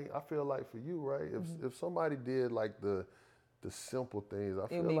and I feel like for you, right, if somebody did like the simple things, I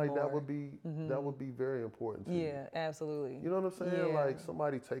feel like that would be very important to you. Yeah, absolutely. You know what I'm saying? Yeah. Like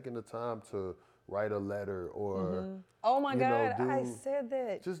somebody taking the time to write a letter or Oh my God, I said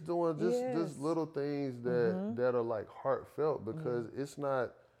that. just doing just little things that are like heartfelt, because it's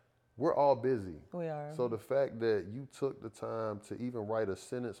not, we're all busy. We are. So the fact that you took the time to even write a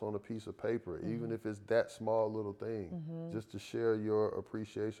sentence on a piece of paper, even if it's that small little thing, just to share your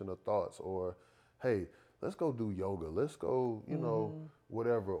appreciation or thoughts, or hey, let's go do yoga. Let's go,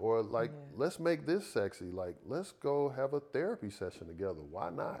 whatever. Or like, let's make this sexy. Like, let's go have a therapy session together.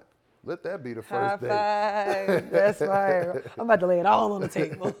 Why not? Let that be the first date. High five. That's right. I'm about to lay it all on the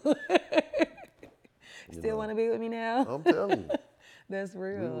table. Still want to be with me now? I'm telling you. That's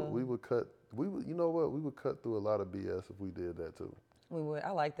real. We would cut, you know what? We would cut through a lot of BS if we did that too. We would.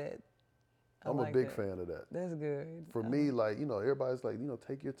 I like that. I'm a big fan of that. That's good. For me, like, everybody's like,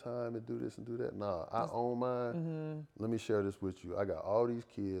 take your time and do this and do that. Nah, I own mine. Let me share this with you. I got all these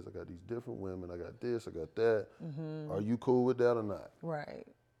kids. I got these different women. I got this. I got that. Are you cool with that or not? Right.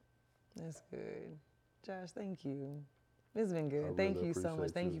 That's good. Josh, thank you. This has been good. I Thank really you so much.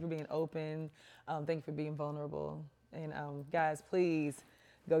 appreciate Thank you for being open. Thank you for being vulnerable. And guys, please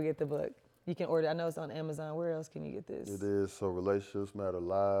go get the book. You can order. I know it's on Amazon. Where else can you get this? It is. So Relationships Matter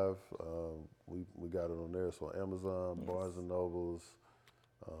Live. We got it on there. It's on Amazon, Barnes and Nobles.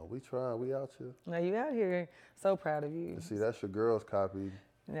 We try. We out here. Now you out here. So proud of you. And see, that's your girl's copy.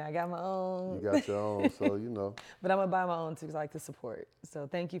 Now I got my own. You got your own, so But I'm gonna buy my own too, because I like to support. So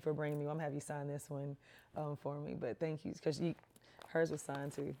thank you for bringing me. I'm gonna have you sign this one for me. But thank you, because hers was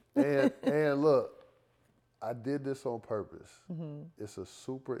signed too. And look, I did this on purpose. It's a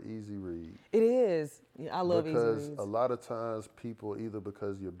super easy read. It is. Yeah, I love easy reads. Because a lot of times people, either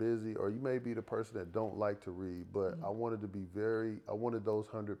because you're busy or you may be the person that don't like to read, but I wanted those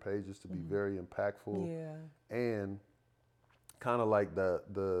 100 pages to be very impactful. Yeah. And kind of like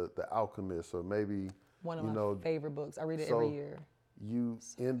the Alchemist, or maybe one of my favorite books. I read it every year. You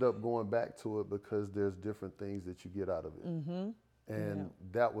end up going back to it because there's different things that you get out of it. And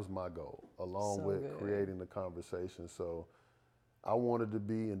that was my goal, along with creating the conversation. So I wanted to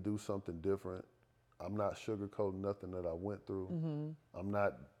be and do something different. I'm not sugarcoating nothing that I went through. I'm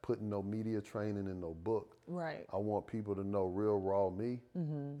not putting no media training in no book. Right. I want people to know real, raw me.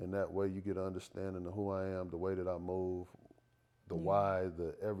 And that way you get an understanding of who I am, the way that I move, the why,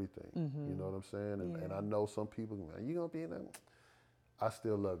 the everything. You know what I'm saying? And I know some people, man, you gonna be in that? I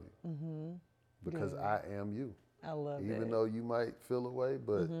still love you because I am you. I love it. Even though you might feel away,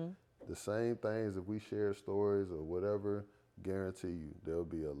 but the same things, if we share stories or whatever, guarantee you there'll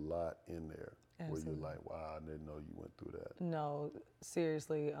be a lot in there where you're like, wow, I didn't know you went through that. No,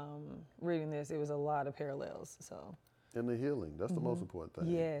 seriously, reading this, it was a lot of parallels. So. And the healing, that's the most important thing.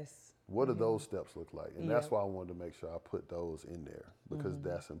 Yes. What do those steps look like? And that's why I wanted to make sure I put those in there, because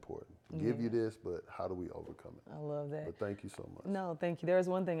that's important. Give you this, but how do we overcome it? I love that. But thank you so much. No, thank you. There's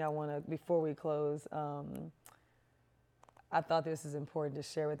one thing I want to, before we close, I thought this is important to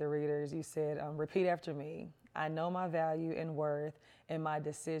share with the readers. You said, repeat after me. I know my value and worth, and my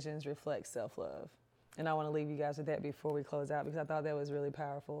decisions reflect self-love. And I want to leave you guys with that before we close out, because I thought that was really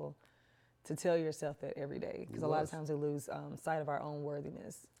powerful to tell yourself that every day, because a lot of times we lose sight of our own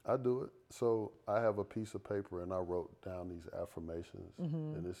worthiness. I do it. So I have a piece of paper and I wrote down these affirmations,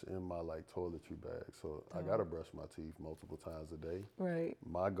 and it's in my toiletry bag. So I got to brush my teeth multiple times a day. Right.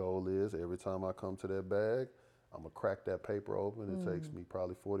 My goal is every time I come to that bag, I'm going to crack that paper open. It takes me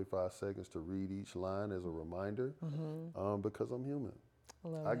probably 45 seconds to read each line as a reminder, because I'm human.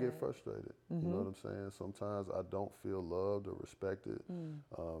 I get frustrated. You know what I'm saying? Sometimes I don't feel loved or respected.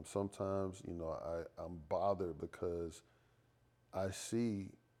 Sometimes, I'm bothered because I see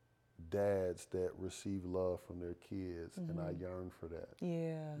dads that receive love from their kids, and I yearn for that.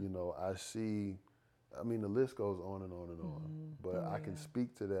 Yeah. You know, I see, I mean, the list goes on and on and on, but I can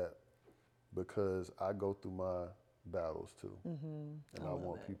speak to that because I go through my battles too, and I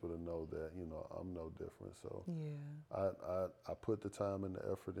want people to know that, you know, I'm no different. So Yeah. I put the time and the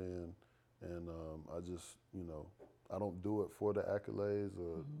effort in, and I just, you know, I don't do it for the accolades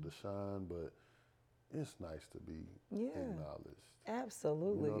or the shine, but it's nice to be acknowledged.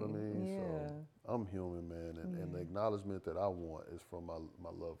 Absolutely. You know what I mean? Yeah. So I'm human, man, and the acknowledgement that I want is from my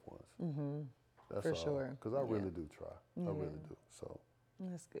loved ones. That's For all. sure. Because I really do try. I really do. So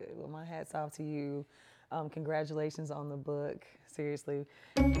That's good. Well, my hat's off to you. Congratulations on the book. Seriously.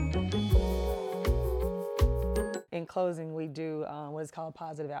 In closing, we do what is called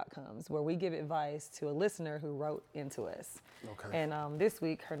positive outcomes, where we give advice to a listener who wrote into us. Okay. And this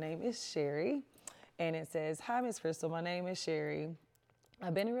week, her name is Sherry. And it says, "Hi, Miss Crystal. My name is Sherry.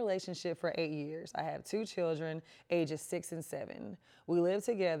 I've been in a relationship for 8 years. I have 2 children, ages 6 and 7. We live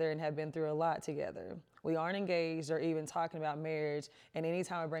together and have been through a lot together. We aren't engaged or even talking about marriage, and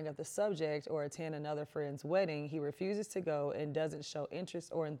anytime I bring up the subject or attend another friend's wedding, he refuses to go and doesn't show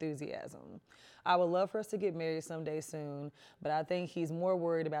interest or enthusiasm. I would love for us to get married someday soon, but I think he's more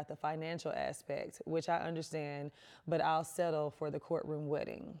worried about the financial aspect, which I understand, but I'll settle for the courtroom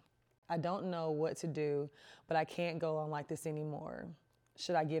wedding. I don't know what to do, but I can't go on like this anymore.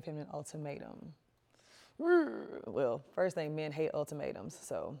 Should I give him an ultimatum?" Well, first thing, men hate ultimatums,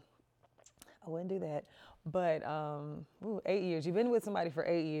 so I wouldn't do that. But 8 years. You've been with somebody for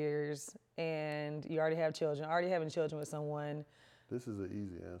 8 years, and you already have children. Already having children with someone. this is an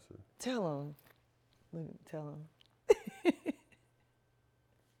easy answer. Tell them. Tell them.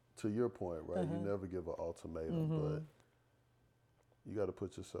 To your point, right? You never give an ultimatum, but you got to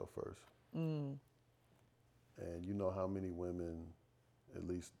put yourself first. And you know how many women, at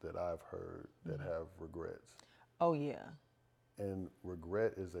least that I've heard, that have regrets. Oh, yeah. And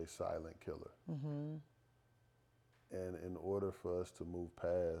regret is a silent killer. And in order for us to move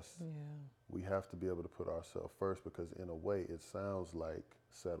past, we have to be able to put ourselves first, because in a way it sounds like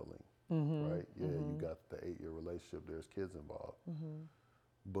settling, right? Yeah, you got the 8-year relationship, there's kids involved.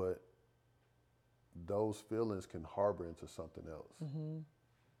 But those feelings can harbor into something else.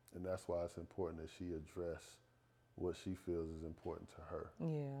 And that's why it's important that she address what she feels is important to her.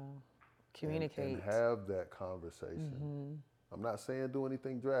 Yeah. Communicate. And have that conversation. I'm not saying do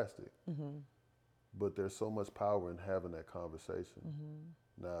anything drastic, but there's so much power in having that conversation.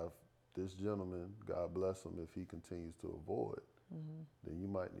 Now, if this gentleman, God bless him, if he continues to avoid, then you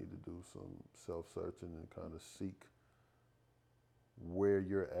might need to do some self-searching and kind of seek where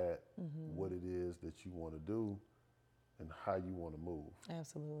you're at, what it is that you want to do, and how you want to move.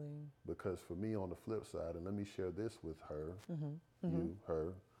 Absolutely. Because for me, on the flip side, and let me share this with her, you,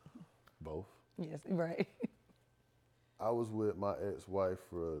 her, both. Yes, right. I was with my ex-wife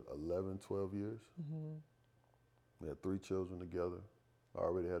for 11, 12 years. We had 3 children together. I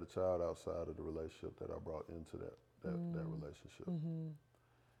already had a child outside of the relationship that I brought into that relationship.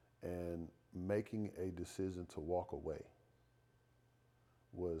 And making a decision to walk away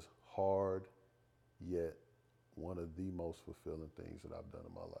was hard, yet one of the most fulfilling things that I've done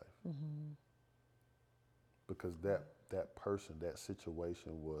in my life. Because that person, that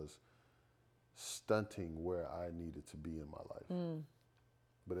situation was stunting where I needed to be in my life.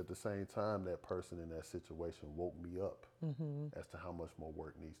 But at the same time, that person in that situation woke me up as to how much more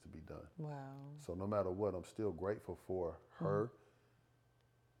work needs to be done. Wow. So no matter what, I'm still grateful for her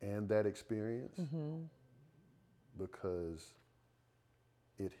and that experience, because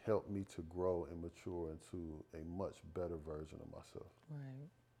it helped me to grow and mature into a much better version of myself. Right.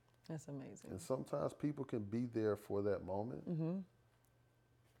 That's amazing. And sometimes people can be there for that moment,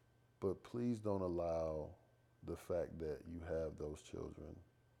 but please don't allow the fact that you have those children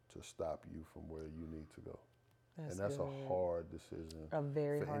to stop you from where you need to go. And that's good. a hard decision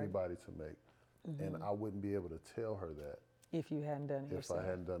for anybody to make. And I wouldn't be able to tell her that if you hadn't done it if I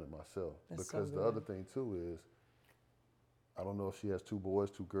hadn't done it myself. That's Because so the good. other thing too is, I don't know if she has 2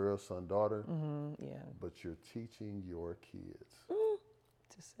 boys, 2 girls, son, daughter, Yeah. but you're teaching your kids.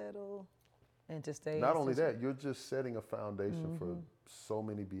 To settle and to stay. Not only that, you're just setting a foundation for so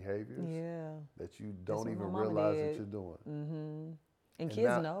many behaviors Yeah. that you don't what even my mama realize did. that you're doing. And kids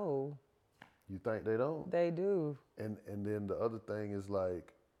now- know. You think they don't? They do. And then the other thing is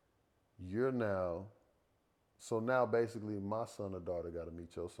like, you're now, so now basically my son or daughter got to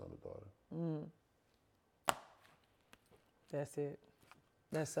meet your son or daughter. That's it.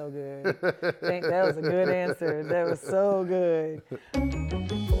 That's so good. That was a good answer. That was so good.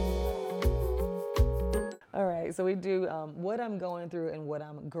 All right. Okay, so we do what I'm going through and what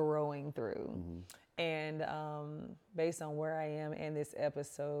I'm growing through. And based on where I am in this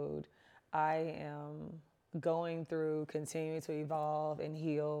episode, I am going through continuing to evolve and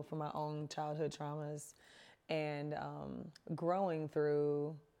heal from my own childhood traumas and growing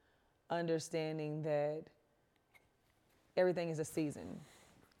through understanding that everything is a season.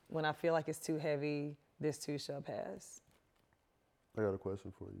 When I feel like it's too heavy, this too shall pass. I got a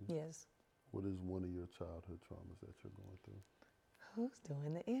question for you. Yes. What is one of your childhood traumas that you're going through? Who's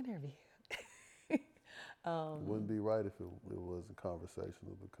doing the interview? It wouldn't be right if it wasn't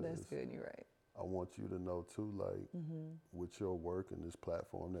conversational, because That's good, you're right. I want you to know too, like with your work and this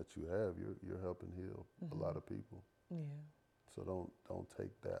platform that you have, you're helping heal a lot of people. Yeah. So don't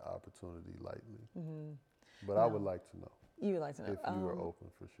take that opportunity lightly. But I would like to know. You would like to know? If you are open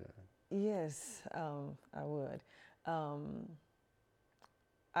for sharing. Yes, I would.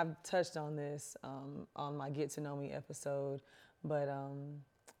 I've touched on this on my Get to Know Me episode, but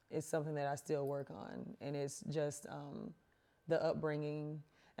it's something that I still work on, and it's just the upbringing.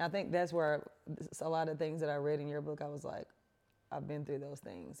 And I think that's where a lot of things that I read in your book, I was like, I've been through those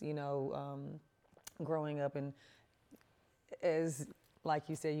things, you know, growing up, and as like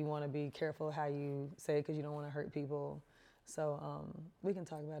you said, you want to be careful how you say it because you don't want to hurt people. So we can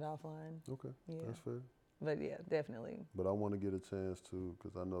talk about it offline. Okay, Yeah. that's fair. But yeah, definitely. But I want to get a chance to,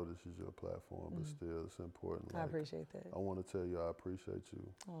 because I know this is your platform, but still it's important. I appreciate that. I want to tell you I appreciate you,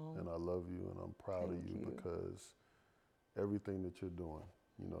 and I love you, and I'm proud of you, because everything that you're doing,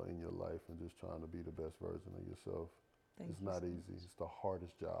 you know, in your life and just trying to be the best version of yourself, it's not easy. It's the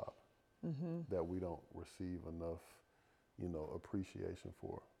hardest job that we don't receive enough, you know, appreciation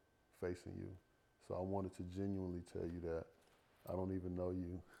for, facing you. So I wanted to genuinely tell you that. I don't even know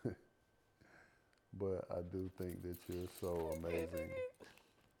you, but I do think that you're so amazing.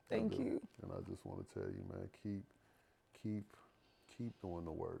 Thank you. And I just want to tell you, man, keep doing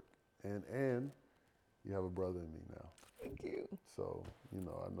the work. And you have a brother in me now. Thank you. So, you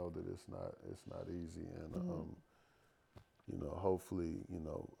know, I know that it's not easy, and you know, hopefully, you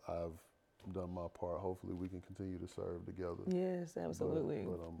know, I've done my part. Hopefully we can continue to serve together. Yes, absolutely.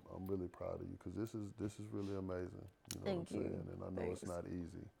 But I'm really proud of you, because this is really amazing. You know Thank what I'm you. saying? And I know it's not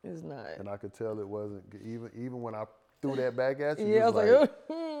easy. It's not. And I could tell it wasn't, even when I threw that back at you. Yeah, I was like,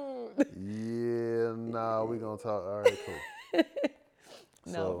 yeah, nah, we gonna talk. All right, cool.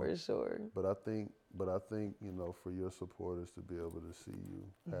 No, for sure. But I think, you know, for your supporters to be able to see you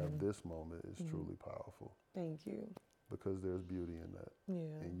have this moment is truly powerful. Thank you. Because there's beauty in that.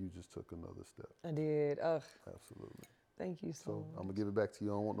 Yeah. And you just took another step. I did. Ugh. Absolutely. Thank you so much. I'm going to give it back to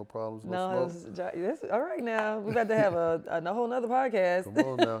you. I don't want no problems, No, smoke. this all right now. We about to have a whole nother podcast. Come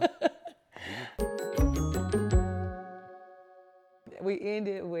on now. We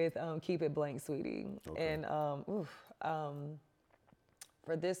ended with Keep It Blank, Sweetie. Okay. And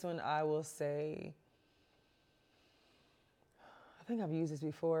for this one, I will say, I think I've used this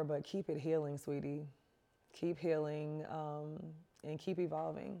before, but keep it healing, sweetie. Keep healing and keep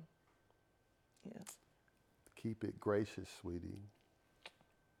evolving. Yeah. Keep it gracious, sweetie.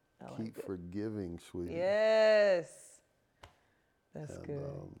 Keep forgiving, sweetie. Yes. That's and,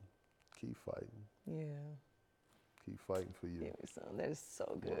 good. Keep fighting. Yeah. Keep fighting for you. Give me some. That is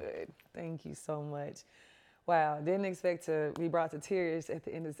so good. Thank you so much. Wow, didn't expect to be brought to tears at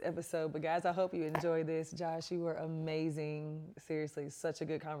the end of this episode, but guys, I hope you enjoyed this. Josh, you were amazing. Seriously, such a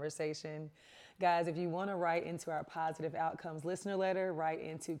good conversation. Guys, if you want to write into our Positive Outcomes listener letter, write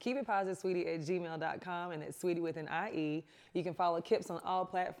into keepitpositivesweetie@gmail.com, and it's sweetie with an IE. You can follow Kips on all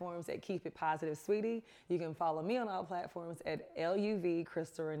platforms at Keep It Positive Sweetie. You can follow me on all platforms at LUV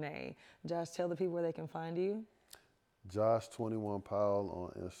Crystal Renee. Josh, tell the people where they can find you. Josh21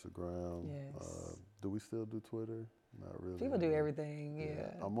 Powell on Instagram. Yes. Do we still do Twitter? Not really. People do everything,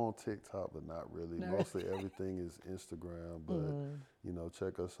 yeah. I'm on TikTok, but not really. No. Mostly everything is Instagram, but you know,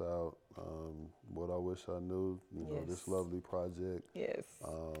 check us out. What I Wish I Knew, you know, this lovely project. Yes.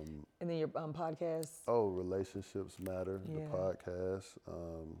 And then your podcast. Oh, Relationships Matter, Yeah. the podcast.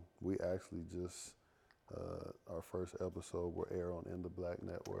 We actually just, our first episode will air on In the Black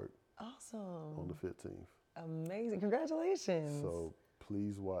Network Awesome. on the 15th. Amazing. Congratulations. So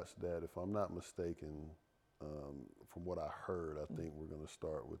please watch that. If I'm not mistaken, from what I heard, I think we're going to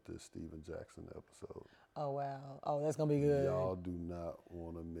start with this Steven Jackson episode. Oh, wow. Oh, that's going to be good. Y'all do not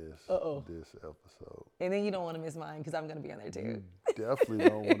want to miss this episode. And then you don't want to miss mine because I'm going to be on there too. You definitely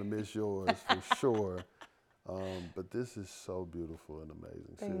don't want to miss yours for sure. But this is so beautiful and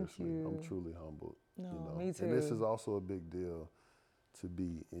amazing. Thank Seriously, you. I'm truly humbled. No, you know? me too. And this is also a big deal to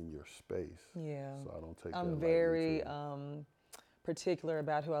be in your space. Yeah. So I don't take I'm that very lightly too. particular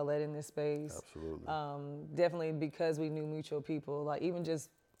about who I let in this space. Absolutely. Definitely because we knew mutual people, like even just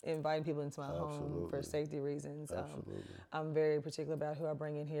inviting people into my home for Absolutely. safety reasons. Absolutely. I'm very particular about who I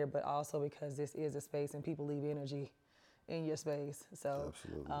bring in here, but also because this is a space and people leave energy in your space. So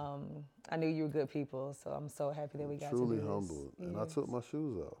Absolutely. I knew you were good people, so I'm so happy that we got Truly to do this. humbled. And I Yes. took my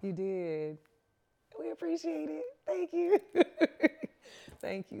shoes off. You did. We appreciate it. Thank you.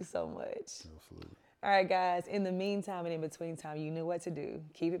 Thank you so much. Absolutely. All right, guys. In the meantime and in between time, you knew what to do.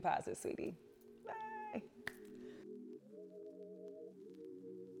 Keep it positive, sweetie. Bye.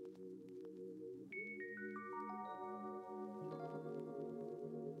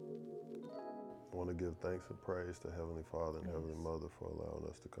 I want to give thanks and praise to Heavenly Father and Heavenly Mother for allowing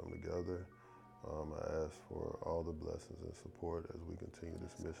us to come together. I ask for all the blessings and support as we continue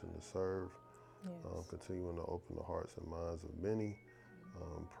this mission to serve, continuing to open the hearts and minds of many,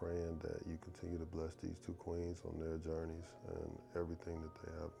 praying that you continue to bless these two queens on their journeys and everything that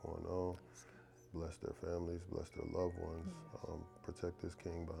they have going on. Bless their families, bless their loved ones, protect this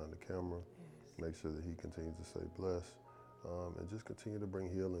king behind the camera, make sure that he continues to stay blessed. And just continue to bring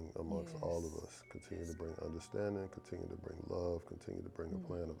healing amongst all of us. Continue to bring understanding, continue to bring love, continue to bring a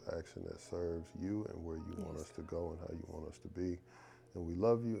plan of action that serves you and where you want us to go and how you want us to be. And we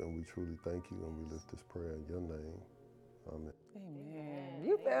love you and we truly thank you and we lift this prayer in your name. Amen. Amen.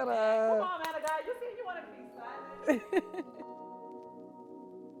 You better. Come on, man.